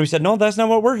 And we said, no, that's not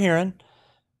what we're hearing.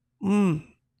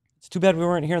 It's too bad we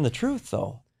weren't hearing the truth,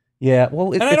 though. Yeah,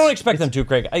 well, and I don't expect them to,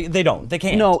 Craig. They don't. They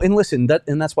can't. No, and listen,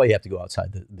 that's why you have to go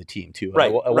outside the team too.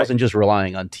 Right. I wasn't just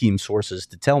relying on team sources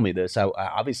to tell me this. I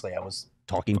obviously was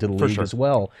talking to the league as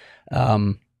well.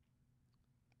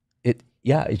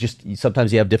 It just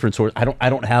sometimes you have different sources. I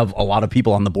don't have a lot of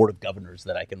people on the board of governors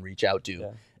that I can reach out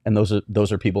to, and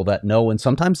those are people that know. And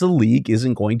sometimes the league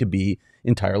isn't going to be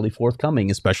entirely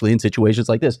forthcoming, especially in situations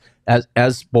like this.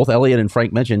 As both Elliotte and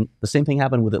Frank mentioned, the same thing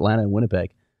happened with Atlanta and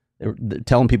Winnipeg. They're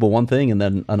telling people one thing, and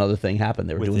then another thing happened.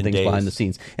 They were doing things behind the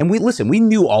scenes. And we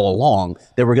knew all along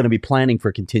that we're going to be planning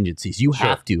for contingencies. You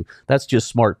have to. That's just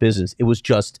smart business. It was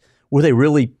just, was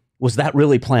that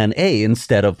really plan A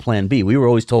instead of plan B? We were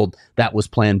always told that was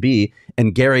plan B.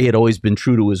 And Gary had always been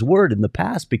true to his word in the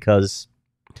past because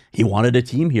he wanted a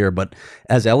team here. But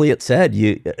as Elliotte said,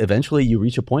 eventually you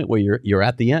reach a point where you're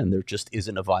at the end. There just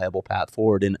isn't a viable path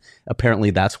forward. And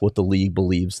apparently that's what the league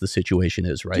believes the situation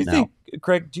is right now.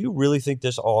 Craig, do you really think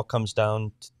this all comes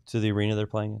down to the arena they're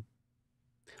playing in?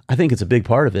 I think it's a big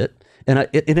part of it. And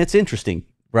it's interesting,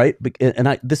 right?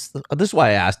 And this is why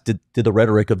I asked, did the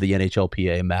rhetoric of the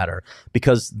NHLPA matter?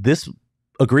 Because this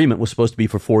agreement was supposed to be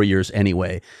for 4 years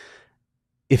anyway.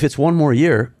 If it's one more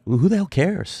year, who the hell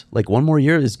cares? Like, one more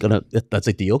year that's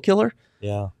a deal killer?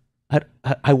 Yeah.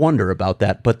 I wonder about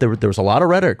that. But there was a lot of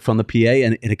rhetoric from the PA,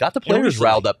 and it got the players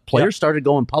riled up. Players started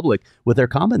going public with their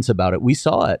comments about it. We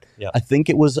saw it. I think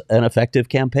it was an effective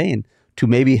campaign to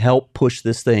maybe help push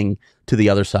this thing to the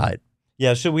other side.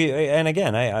 Yeah, should we? And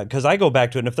again, because I go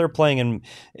back to it, and if they're playing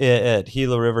at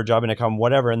Gila River, Jobbing.com,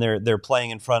 whatever, and they're playing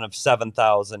in front of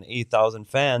 7,000, 8,000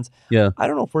 fans, I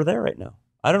don't know if we're there right now.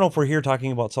 I don't know if we're here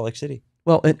talking about Salt Lake City.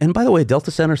 Well, and by the way, Delta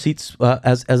Center seats,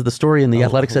 as the story in the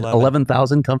Athletic said,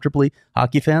 11,000 comfortably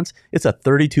hockey fans. It's a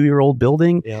 32-year-old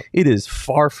building. Yep. It is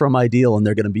far from ideal, and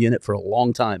they're going to be in it for a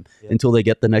long time until they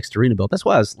get the next arena built. That's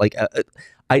why I was like,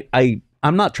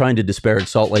 I'm not trying to disparage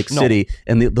Salt Lake City,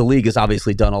 and the league has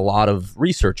obviously done a lot of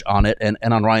research on it and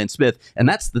on Ryan Smith, and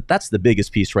that's the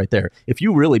biggest piece right there. If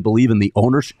you really believe in the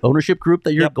ownership group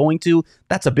that you're going to,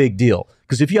 that's a big deal.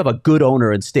 Because if you have a good owner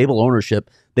and stable ownership,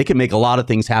 they can make a lot of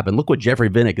things happen. Look what Jeffrey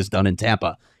Vinnick has done in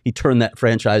Tampa. He turned that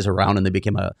franchise around, and they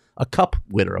became a cup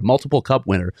winner, a multiple cup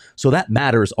winner. So that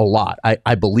matters a lot.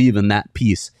 I believe in that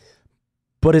piece.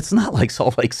 But it's not like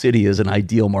Salt Lake City is an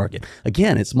ideal market.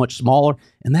 Again, it's much smaller,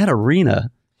 and that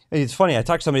arena. It's funny. I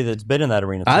talked to somebody that's been in that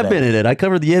arena today. I've been in it. I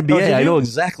covered the NBA. I know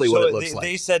exactly what it looks like.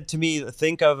 They said to me,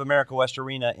 think of America West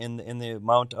Arena in the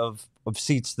amount of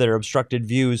seats that are obstructed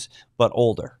views, but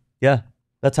older. Yeah,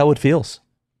 that's how it feels.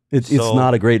 It's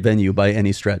not a great venue by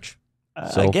any stretch.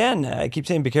 Again, I keep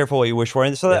saying be careful what you wish for.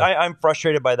 And so I'm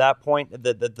frustrated by that point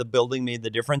that the building made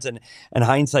the difference. And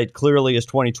hindsight clearly is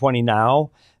 2020 now.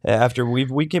 After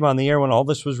we came on the air when all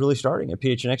this was really starting at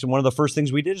PHNX, and one of the first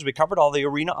things we did is we covered all the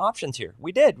arena options here.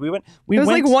 We did. It was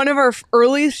like one of our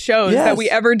earliest shows that we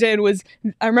ever did was,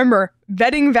 I remember,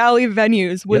 Vetting Valley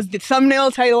Venues was the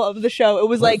thumbnail title of the show. It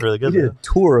was like really good. We did a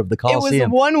tour of the Coliseum.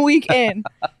 It was 1 week in.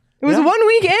 It was 1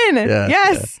 week in. Yes.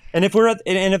 Yeah. And if we're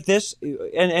if this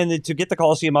and to get the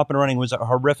Coliseum up and running was a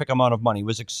horrific amount of money. It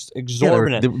was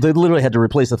exorbitant. Yeah, they literally had to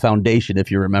replace the foundation,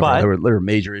 if you remember. But there were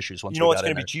major issues once. You know what's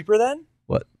going to be cheaper then?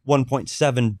 What?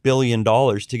 $1.7 billion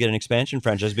to get an expansion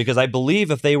franchise, because I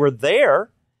believe if they were there,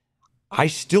 I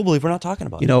still believe we're not talking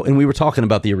about it. And we were talking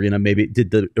about the arena. Maybe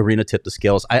did the arena tip the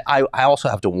scales? I also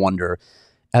have to wonder,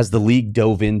 as the league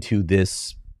dove into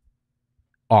this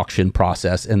auction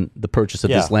process and the purchase of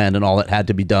this land and all that had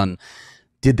to be done,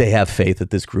 did they have faith that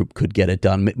this group could get it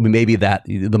done? Maybe that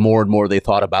the more and more they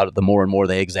thought about it, the more and more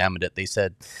they examined it, they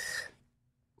said,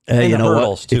 you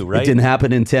know what? Too, right? It didn't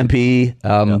happen in Tempe.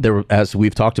 There were, as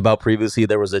we've talked about previously,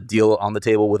 there was a deal on the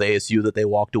table with ASU that they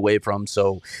walked away from.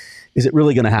 So is it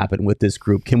really going to happen with this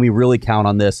group? Can we really count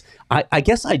on this? I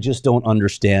guess I just don't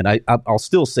understand. I'll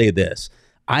still say this.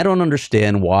 I don't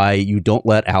understand why you don't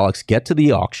let Alex get to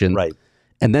the auction. Right.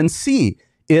 And then see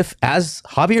if, as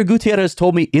Javier Gutierrez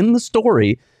told me in the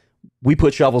story, we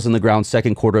put shovels in the ground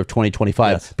second quarter of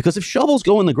 2025. Yes. Because if shovels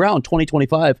go in the ground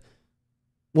 2025,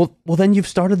 well, then you've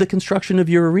started the construction of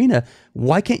your arena.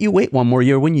 Why can't you wait one more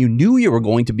year when you knew you were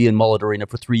going to be in Mullett Arena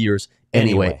for 3 years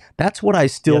anyway? That's what I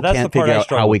still can't figure out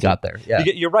how we got there. Yeah.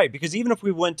 You're right, because even if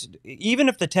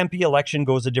the Tempe election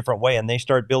goes a different way and they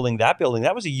start building, that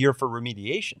was a year for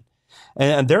remediation.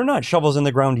 And they're not shovels in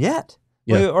the ground yet.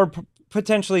 Yeah. Or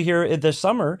potentially here this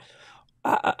summer.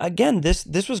 Again,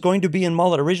 this was going to be in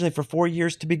Mullett originally for 4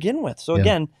 years to begin with. So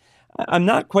again, I'm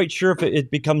not quite sure if it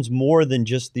becomes more than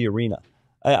just the arena.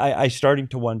 I'm starting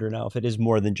to wonder now if it is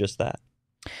more than just that.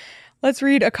 Let's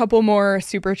read a couple more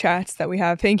super chats that we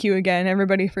have. Thank you again,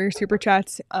 everybody, for your super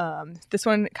chats. This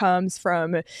one comes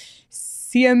from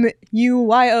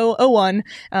CMUYO01.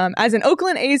 As an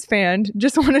Oakland A's fan,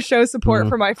 just want to show support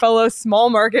for my fellow small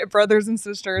market brothers and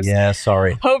sisters. Yeah,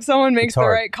 sorry. Hope someone makes the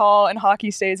right call and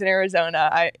hockey stays in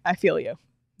Arizona. I feel you.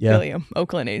 Yeah. Feel you.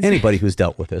 Oakland A's. Anybody who's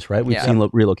dealt with this, right? We've seen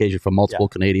relocation from multiple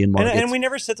Canadian markets. And we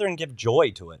never sit there and give joy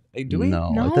to it. Do we?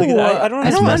 No. I don't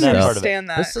understand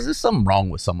that. There's something wrong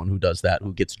with someone who does that,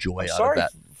 who gets joy out of that.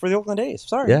 For the Oakland A's.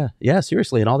 Sorry. Yeah,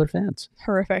 seriously, and all their fans.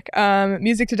 Horrific.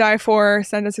 Music to die for.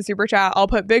 Send us a super chat. I'll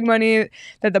put big money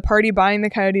that the party buying the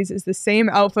Coyotes is the same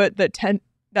outfit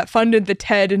that funded the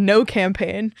Ted No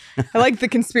campaign. I like the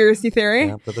conspiracy theory.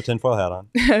 Yeah, put the tinfoil hat on.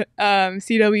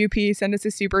 CWP, send us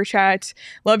a super chat.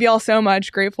 Love y'all so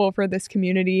much. Grateful for this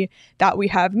community that we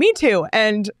have. Me too.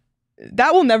 And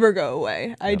that will never go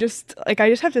away. I just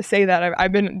have to say that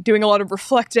I've been doing a lot of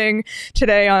reflecting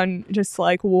today on just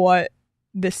like what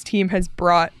this team has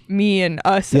brought me and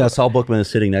us. Yeah, Saul Bookman is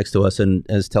sitting next to us and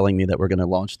is telling me that we're going to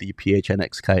launch the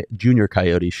PHNX Junior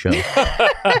Coyotes show.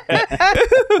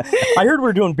 I heard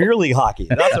we're doing beer league hockey.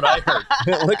 That's what I heard.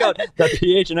 Look out, the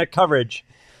PHNX coverage.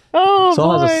 Oh,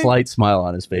 Saul boy. has a slight smile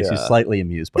on his face. He's slightly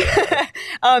amused by that.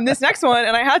 This next one,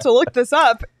 and I had to look this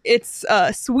up, it's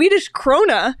Swedish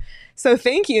krona. So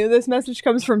thank you. This message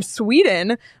comes from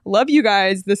Sweden. Love you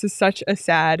guys. This is such a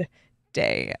sad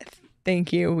day.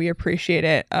 Thank you. We appreciate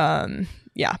it.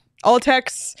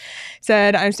 Altex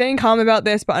said, I'm staying calm about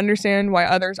this, but understand why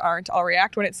others aren't. I'll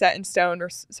react when it's set in stone. We're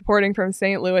supporting from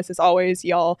St. Louis as always.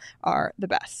 Y'all are the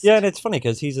best. Yeah, and it's funny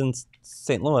because he's in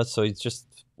St. Louis, so he's just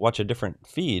watch a different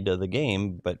feed of the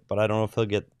game, but I don't know if he'll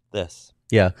get this.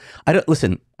 Yeah.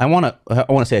 Listen, I want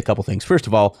to say a couple things. First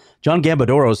of all, John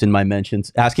Gambadoro's in my mentions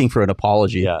asking for an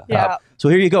apology. Yeah. So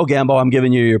here you go, Gambo. I'm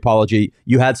giving you your apology.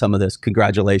 You had some of this.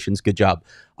 Congratulations. Good job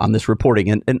on this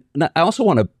reporting. And I also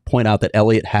want to point out that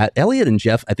Elliotte and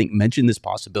Jeff, I think, mentioned this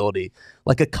possibility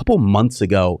like a couple months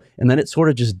ago, and then it sort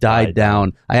of just died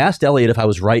down. I asked Elliotte if I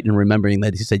was right in remembering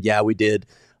that. He said, yeah, we did.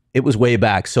 It was way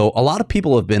back. So a lot of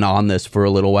people have been on this for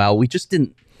a little while.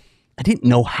 I didn't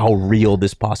know how real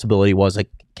this possibility was. I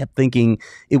kept thinking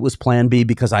it was plan B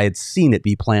because I had seen it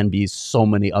be plan B so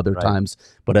many other times.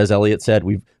 But as Elliotte said,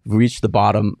 we've reached the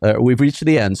bottom. We've reached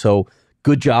the end. So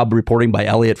good job reporting by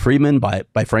Elliotte Friedman, by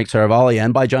Frank Seravalli,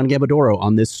 and by John Gambadoro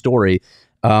on this story.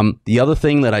 The other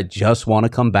thing that I just want to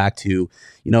come back to,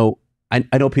 I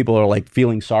know people are like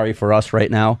feeling sorry for us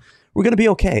right now. We're going to be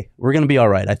okay. We're going to be all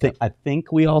right. I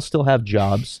think we all still have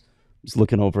jobs. Just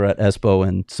looking over at Espo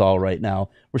and Saul right now.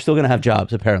 We're still going to have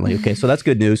jobs, apparently. Okay, so that's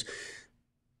good news.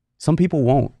 Some people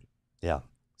won't. Yeah.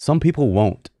 Some people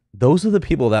won't. Those are the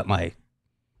people that my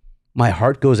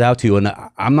heart goes out to. And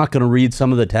I'm not going to read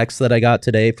some of the texts that I got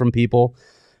today from people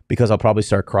because I'll probably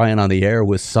start crying on the air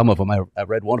with some of them. I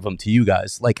read one of them to you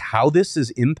guys. Like how this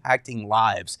is impacting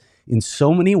lives in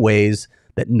so many ways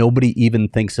that nobody even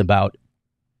thinks about.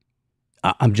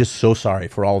 I'm just so sorry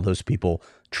for all of those people.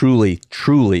 Truly,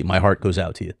 truly, my heart goes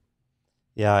out to you.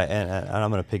 Yeah, and I'm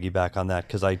going to piggyback on that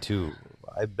because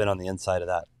I've been on the inside of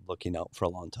that looking out for a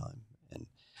long time. And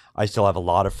I still have a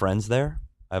lot of friends there.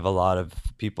 I have a lot of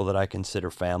people that I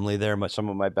consider family there. Some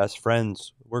of my best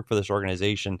friends work for this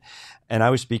organization. And I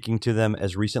was speaking to them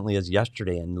as recently as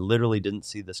yesterday and literally didn't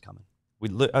see this coming.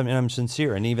 I'm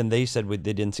sincere. And even they said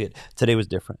they didn't see it. Today was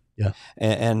different. Yeah.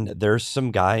 And there's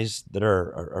some guys that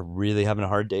are really having a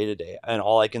hard day today. And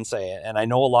all I can say, and I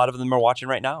know a lot of them are watching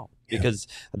right now because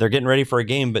they're getting ready for a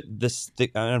game. But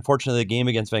unfortunately, the game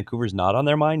against Vancouver is not on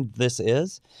their mind. This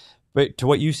is. But to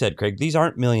what you said, Craig, these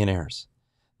aren't millionaires.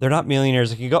 They're not millionaires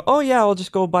that can go, oh, yeah, I'll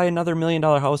just go buy another $1 million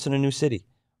house in a new city.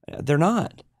 They're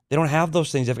not. They don't have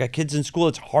those things. They've got kids in school.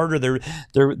 It's harder.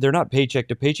 They're not paycheck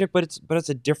to paycheck, but it's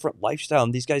a different lifestyle.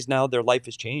 And these guys now, their life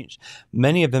has changed.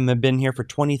 Many of them have been here for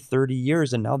 20, 30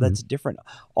 years, and now that's different.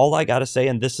 All I got to say,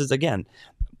 and this is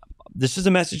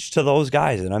a message to those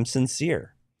guys, and I'm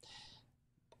sincere.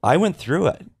 I went through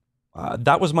it.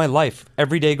 That was my life.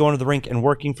 Every day going to the rink and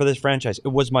working for this franchise.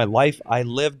 It was my life. I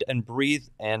lived and breathed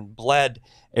and bled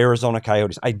Arizona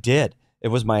Coyotes. I did. It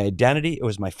was my identity. It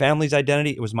was my family's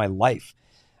identity. It was my life.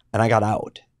 And I got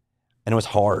out, and it was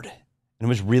hard, and it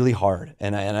was really hard.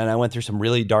 And I went through some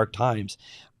really dark times.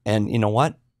 And you know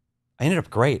what? I ended up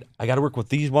great. I got to work with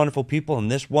these wonderful people in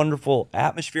this wonderful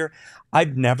atmosphere.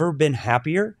 I've never been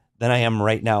happier than I am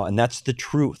right now. And that's the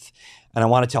truth. And I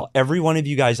want to tell every one of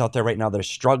you guys out there right now that are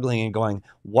struggling and going,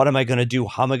 what am I going to do?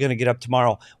 How am I going to get up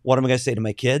tomorrow? What am I going to say to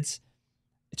my kids?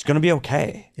 It's going to be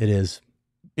okay. It is.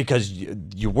 Because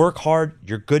you work hard.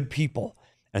 You're good people.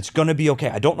 And it's going to be okay.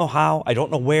 I don't know how. I don't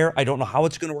know where. I don't know how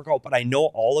it's going to work out. But I know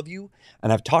all of you.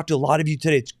 And I've talked to a lot of you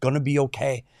today. It's going to be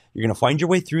okay. You're going to find your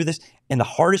way through this. And the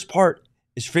hardest part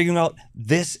is figuring out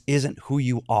this isn't who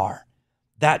you are.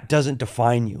 that doesn't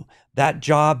define you. That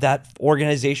job, that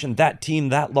organization, that team,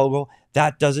 that logo,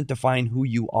 that doesn't define who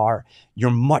you are.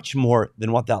 You're much more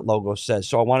than what that logo says.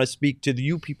 So I want to speak to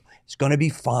you people. It's going to be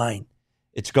fine.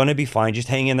 It's going to be fine. Just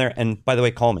hang in there. And by the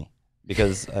way, call me,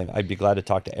 because I'd be glad to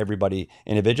talk to everybody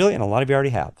individually. And a lot of you already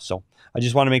have. So I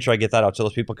just want to make sure I get that out to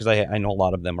those people, because I know a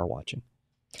lot of them are watching.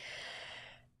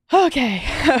 Okay.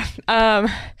 I'm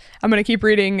going to keep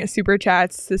reading super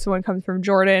chats. This one comes from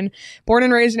Jordan. Born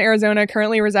and raised in Arizona,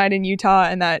 currently reside in Utah,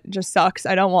 and that just sucks.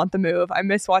 I don't want the move. I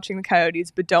miss watching the Coyotes,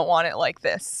 but don't want it like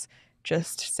this.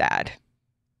 Just sad.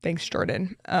 Thanks,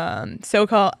 Jordan.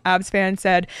 SoCal Abs fan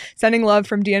said, sending love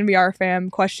from DNVR fam.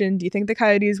 Question, do you think the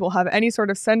Coyotes will have any sort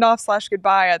of send-off /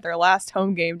 goodbye at their last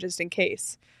home game, just in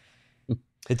case?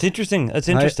 It's interesting. That's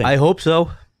interesting. I hope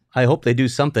so. I hope they do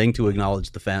something to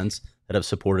acknowledge the fans that have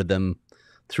supported them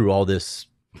through all this.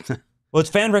 Well, it's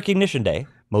Fan Recognition Day.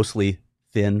 Mostly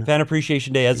Fan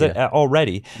Appreciation Day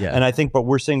already. Yeah. And I think what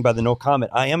we're seeing by the no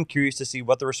comment, I am curious to see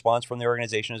what the response from the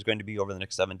organization is going to be over the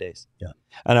next 7 days. Yeah.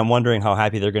 And I'm wondering how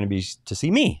happy they're going to be to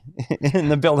see me in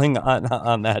the building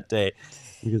on that day,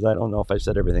 because I don't know if I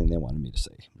said everything they wanted me to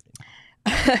say.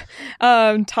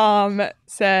 Tom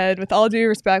said, with all due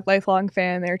respect, lifelong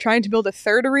fan, they're trying to build a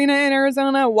third arena in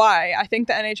Arizona. Why? I think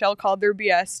the NHL called their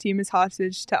BS. Team is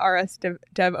hostage to RS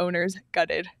dev owners.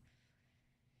 Gutted.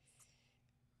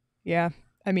 Yeah,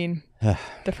 I mean,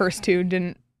 the first two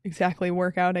didn't exactly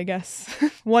work out, I guess.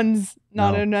 One's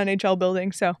not an NHL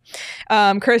building. So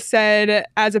Chris said,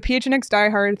 as a PHNX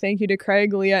diehard, thank you to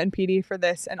Craig, Leah, and Petey for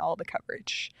this and all the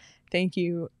coverage. Thank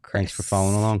you, Chris. Thanks for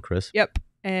following along, Chris. Yep.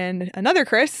 And another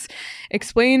Chris,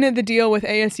 explain the deal with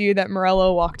ASU that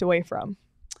Morello walked away from.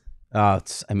 I'm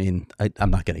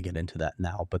not going to get into that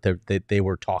now, but they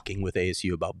were talking with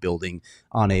ASU about building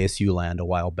on ASU land a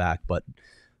while back, but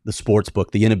the sports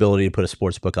book, the inability to put a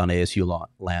sports book on ASU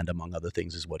land, among other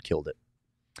things, is what killed it.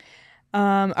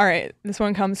 All right. This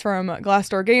one comes from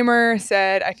Glassdoor Gamer.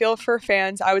 Said, I feel for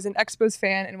fans. I was an Expos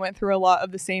fan and went through a lot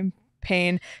of the same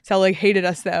pain. Selig hated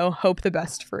us though. Hope the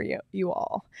best for you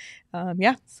all.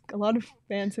 Yeah, a lot of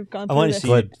fans have gone through this. I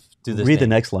want to do this. Read the name.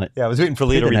 next line. Yeah, I was waiting for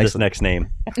Leah to read this next name.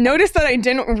 Notice that I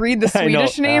didn't read the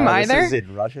Swedish name either. This is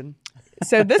in Russian.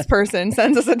 So this person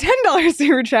sends us a $10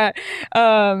 super chat.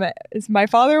 My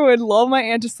father would lull my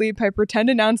aunt to sleep by pretend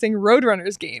announcing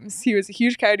Roadrunners games. He was a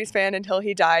huge Coyotes fan until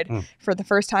he died. For the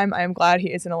first time, I am glad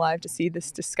he isn't alive to see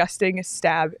this disgusting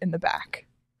stab in the back.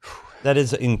 That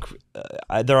is,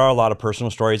 there are a lot of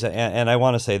personal stories, and I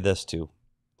want to say this too.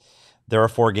 There are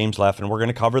 4 games left, and we're going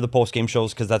to cover the post-game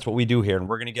shows because that's what we do here. And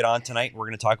we're going to get on tonight. We're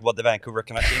going to talk about the Vancouver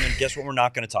Canucks game. And guess what we're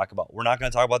not going to talk about? We're not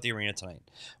going to talk about the arena tonight.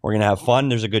 We're going to have fun.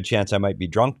 There's a good chance I might be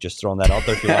drunk. Just throwing that out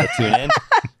there if you want to tune in,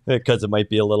 because it might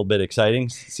be a little bit exciting.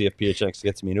 See if PHNX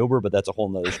gets me an Uber, but that's a whole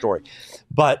nother story.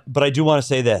 But I do want to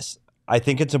say this. I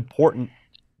think it's important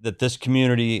that this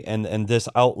community and this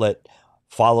outlet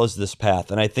follows this path.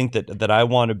 And I think that I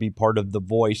want to be part of the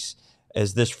voice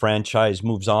as this franchise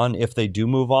moves on. If they do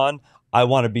move on, I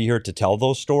want to be here to tell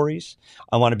those stories.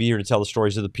 I want to be here to tell the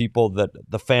stories of the people,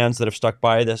 the fans that have stuck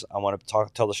by this. I want to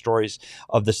tell the stories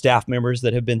of the staff members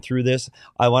that have been through this.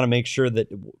 I want to make sure that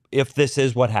if this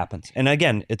is what happens, and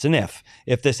again, it's an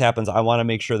if this happens, I want to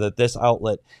make sure that this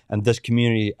outlet and this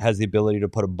community has the ability to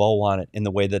put a bow on it in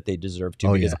the way that they deserve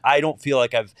to, because I don't feel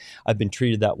like I've been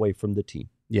treated that way from the team.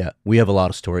 Yeah, we have a lot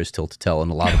of stories still to tell and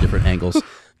a lot of different angles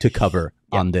to cover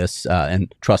on this.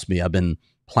 And trust me, I've been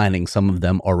planning some of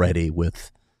them already with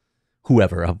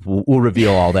whoever. We'll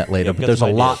reveal all that later. But there's a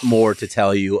lot more to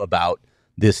tell you about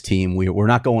this team. We're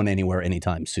not going anywhere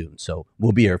anytime soon. So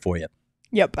we'll be here for you.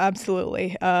 Yep,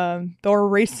 absolutely. Thor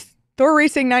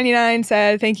Racing 99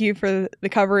 said, thank you for the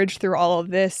coverage through all of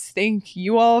this. Thank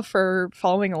you all for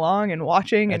following along and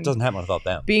watching. It doesn't happen without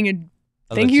them. Being a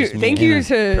Thank you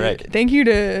to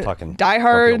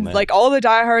diehards, like all the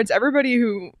diehards, everybody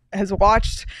who has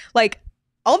watched, like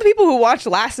all the people who watched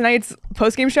last night's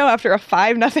postgame show after a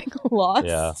 5-0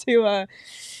 loss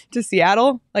to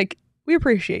Seattle. Like, we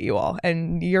appreciate you all,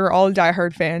 and you're all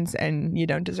diehard fans, and you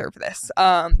don't deserve this.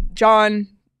 John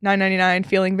 999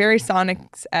 feeling very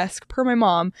Sonics-esque per my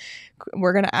mom.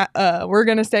 We're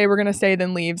gonna stay,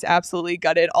 then leaves. Absolutely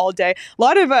gutted all day. A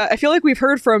lot of I feel like we've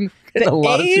heard from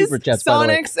the A's, super chats,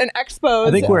 Sonics, and Expos.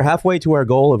 I think we're halfway to our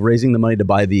goal of raising the money to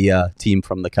buy the team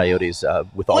from the Coyotes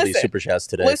with all these super chats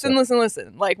today. Listen.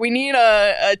 Like, we need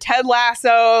a Ted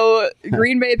Lasso,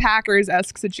 Green Bay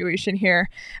Packers-esque situation here.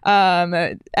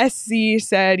 SC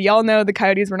said, y'all know the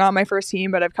Coyotes were not my first team,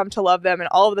 but I've come to love them and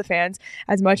all of the fans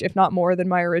as much, if not more, than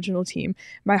my original team.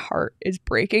 My heart is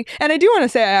breaking. And I do want to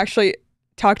say, I actually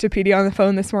talked to Petey on the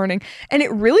phone this morning, and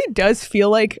it really does feel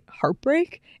like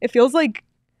heartbreak. It feels like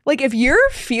Like, if you're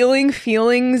feeling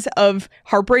feelings of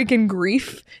heartbreak and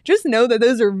grief, just know that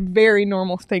those are very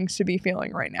normal things to be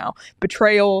feeling right now.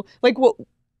 Betrayal, like, well,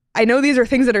 I know these are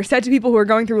things that are said to people who are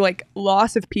going through like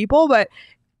loss of people, but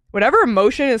whatever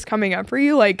emotion is coming up for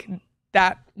you, like,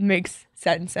 that makes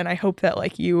sense. And I hope that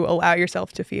like you allow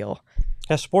yourself to feel.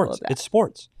 Yeah, sports. It's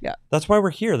sports. Yeah. That's why we're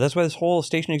here. That's why this whole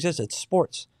station exists. It's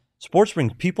sports. Sports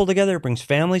brings people together, it brings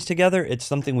families together. It's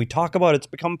something we talk about. It's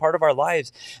become part of our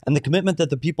lives. And the commitment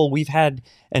that the people we've had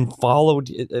and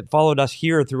followed us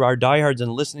here through our diehards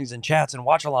and listenings and chats and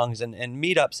watch-alongs and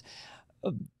meetups.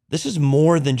 This is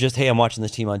more than just, hey, I'm watching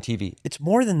this team on TV. It's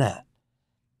more than that.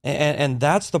 And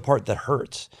that's the part that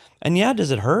hurts. And yeah,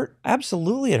 does it hurt?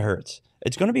 Absolutely it hurts.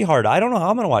 It's going to be hard. I don't know how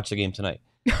I'm going to watch the game tonight.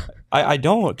 I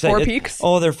don't. Four Peaks?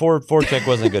 Oh, their four check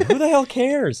wasn't good. Who the hell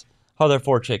cares how their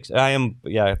four chicks? Thanks,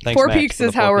 Four Max, Peaks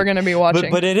is how we're going to be watching.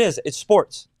 But it's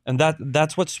sports. And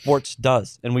that's what sports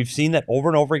does. And we've seen that over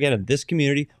and over again in this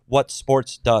community, what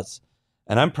sports does.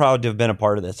 And I'm proud to have been a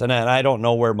part of this. And I don't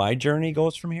know where my journey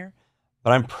goes from here,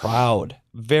 but I'm proud,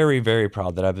 very, very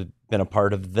proud that I've been a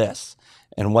part of this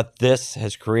and what this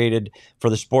has created for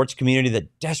the sports community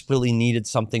that desperately needed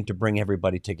something to bring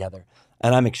everybody together.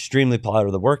 And I'm extremely proud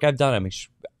of the work I've done. I'm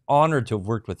honored to have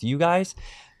worked with you guys.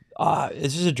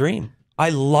 This is a dream. I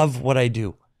love what I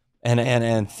do.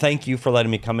 And thank you for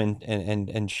letting me come in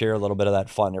and share a little bit of that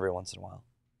fun every once in a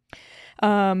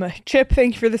while. Chip,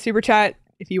 thank you for the super chat.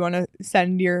 If you want to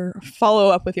send your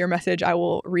follow-up with your message, I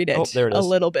will read it a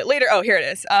little bit later. Oh, here it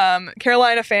is.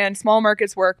 Carolina fan, small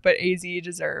markets work, but AZ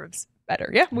deserves better.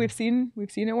 Yeah, we've seen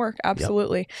it work.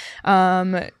 Absolutely.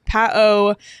 Yep. Pat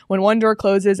O, when one door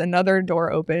closes, another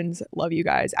door opens. Love you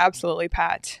guys. Absolutely,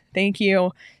 Pat. Thank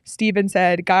you. Steven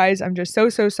said, guys, I'm just so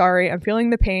sorry. I'm feeling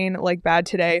the pain like bad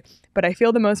today, but I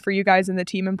feel the most for you guys and the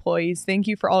team employees. Thank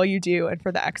you for all you do and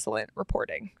for the excellent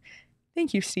reporting.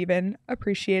 Thank you, Stephen.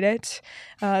 Appreciate it.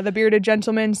 The bearded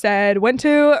gentleman said, went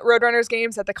to Roadrunners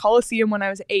games at the Coliseum when I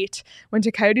was 8. Went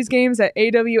to Coyotes games at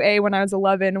AWA when I was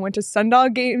 11. Went to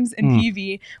Sundog games in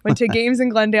PV. Went to games in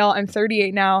Glendale. I'm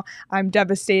 38 now. I'm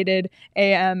devastated.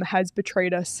 AM has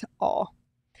betrayed us all.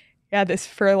 Yeah, this,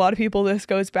 for a lot of people, this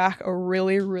goes back a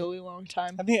really, really long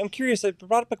time. I mean, I'm curious. I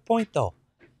brought up a point, though.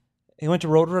 He went to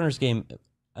Roadrunners game,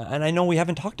 and I know we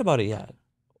haven't talked about it yet.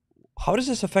 How does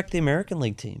this affect the American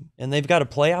League team? And they've got a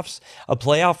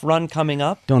playoff run coming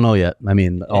up. Don't know yet. I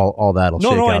mean, all that'll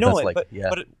shake out. No, I know That's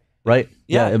it, right?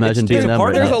 Yeah, imagine being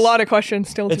them. There's a lot of questions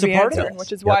still to be answered,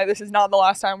 which is why Yep. this is not the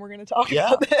last time we're going to talk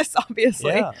about this,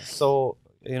 obviously. Yeah, so,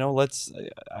 let's,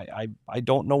 I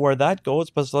don't know where that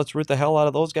goes, but let's root the hell out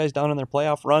of those guys down in their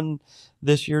playoff run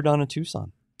this year down in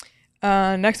Tucson.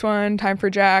 Next one, Time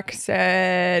for Jack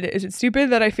said, is it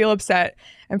stupid that I feel upset?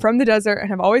 I'm from the desert and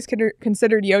have always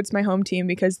considered Yotes my home team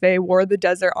because they wore the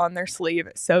desert on their sleeve,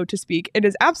 so to speak. It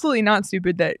is absolutely not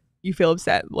stupid that you feel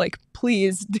upset. Like,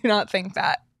 please do not think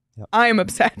that. Yep. I am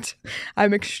upset.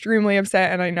 I'm extremely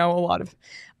upset, and I know a lot of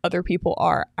other people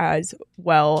are as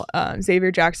well.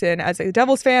 Xavier Jackson, as a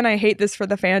Devils fan, I hate this for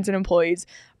the fans and employees.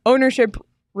 Ownership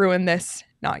ruined this,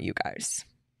 not you guys.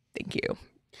 Thank you.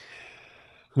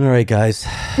 All right, guys.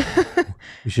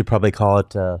 We should probably call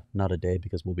it not a day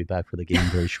because we'll be back for the game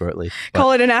very shortly.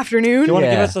 Call it an afternoon. Do you want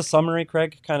to give us a summary,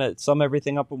 Craig? Kind of sum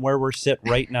everything up and where we're sit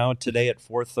right now today at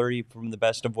 4:30 from the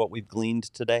best of what we've gleaned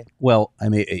today? Well, I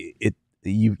mean,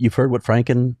 you've heard what Frank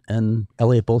and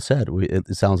Elliotte both said.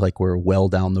 It sounds like we're well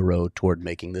down the road toward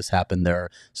making this happen. There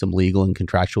are some legal and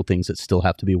contractual things that still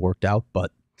have to be worked out,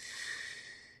 but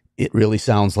it really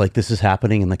sounds like this is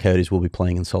happening and the Coyotes will be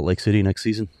playing in Salt Lake City next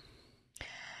season.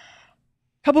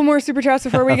 Couple more super chats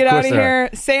before we get out of here.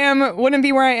 Sam, wouldn't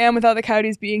be where I am without the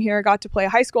Coyotes being here. I got to play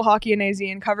high school hockey in AZ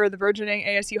and cover the burgeoning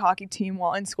ASU hockey team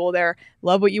while in school there.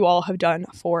 Love what you all have done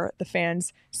for the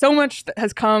fans. So much that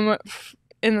has come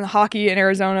in hockey in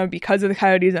Arizona because of the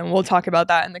Coyotes, and we'll talk about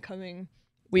that in the coming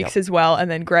weeks as well.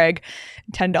 And then Greg,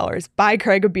 $10. Buy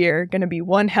Craig a beer. Gonna be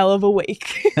one hell of a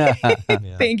week.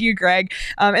 Thank you, Greg.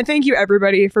 And thank you,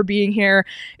 everybody, for being here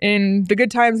in the good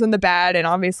times and the bad. And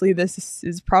obviously, this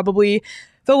is probably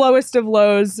the lowest of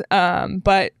lows,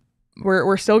 but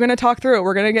we're still going to talk through it.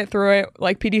 We're going to get through it.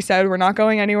 Like PD said, we're not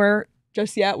going anywhere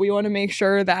just yet. We want to make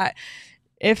sure that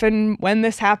if and when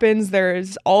this happens,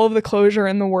 there's all of the closure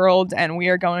in the world, and we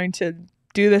are going to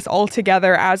do this all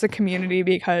together as a community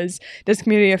because this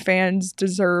community of fans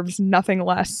deserves nothing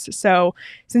less. So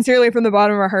sincerely, from the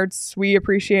bottom of our hearts, we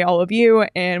appreciate all of you,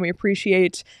 and we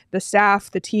appreciate the staff,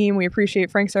 the team. We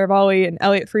appreciate Frank Seravalli and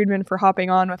Elliotte Friedman for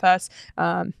hopping on with us.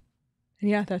 And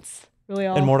yeah, that's really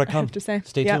all and more to come. I have to say.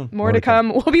 Stay tuned. More to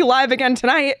come. We'll be live again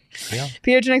tonight. Yeah.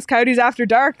 PHNX Coyotes After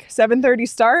Dark, 7:30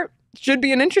 start. should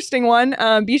be an interesting one.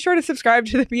 Be sure to subscribe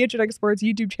to the PHNX Sports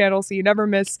YouTube channel so you never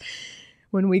miss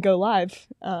when we go live.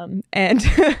 And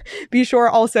be sure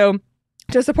also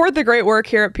to support the great work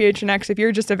here at PHNX. If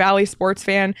you're just a Valley sports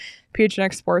fan,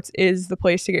 PHNX Sports is the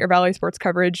place to get your Valley sports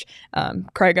coverage.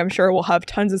 Craig, I'm sure we'll have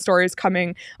tons of stories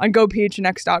coming on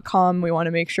gophnx.com. We want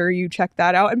to make sure you check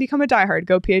that out and become a diehard.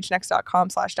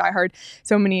 Gophnx.com/diehard.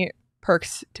 So many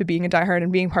perks to being a diehard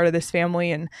and being part of this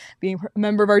family and being a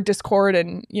member of our Discord.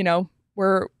 And, you know,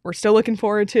 we're still looking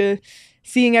forward to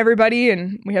seeing everybody,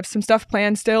 and we have some stuff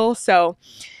planned still. So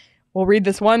we'll read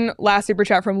this one last super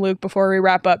chat from Luke before we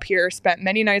wrap up here. Spent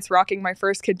many nights rocking my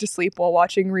first kid to sleep while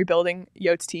watching rebuilding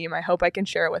Yotes team. I hope I can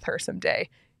share it with her someday.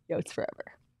 Yotes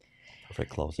forever. Perfect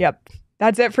close. Yep.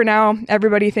 That's it for now.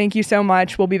 Everybody, thank you so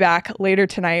much. We'll be back later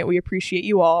tonight. We appreciate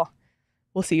you all.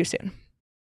 We'll see you soon.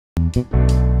 We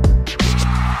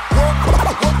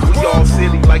all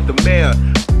silly like the mayor.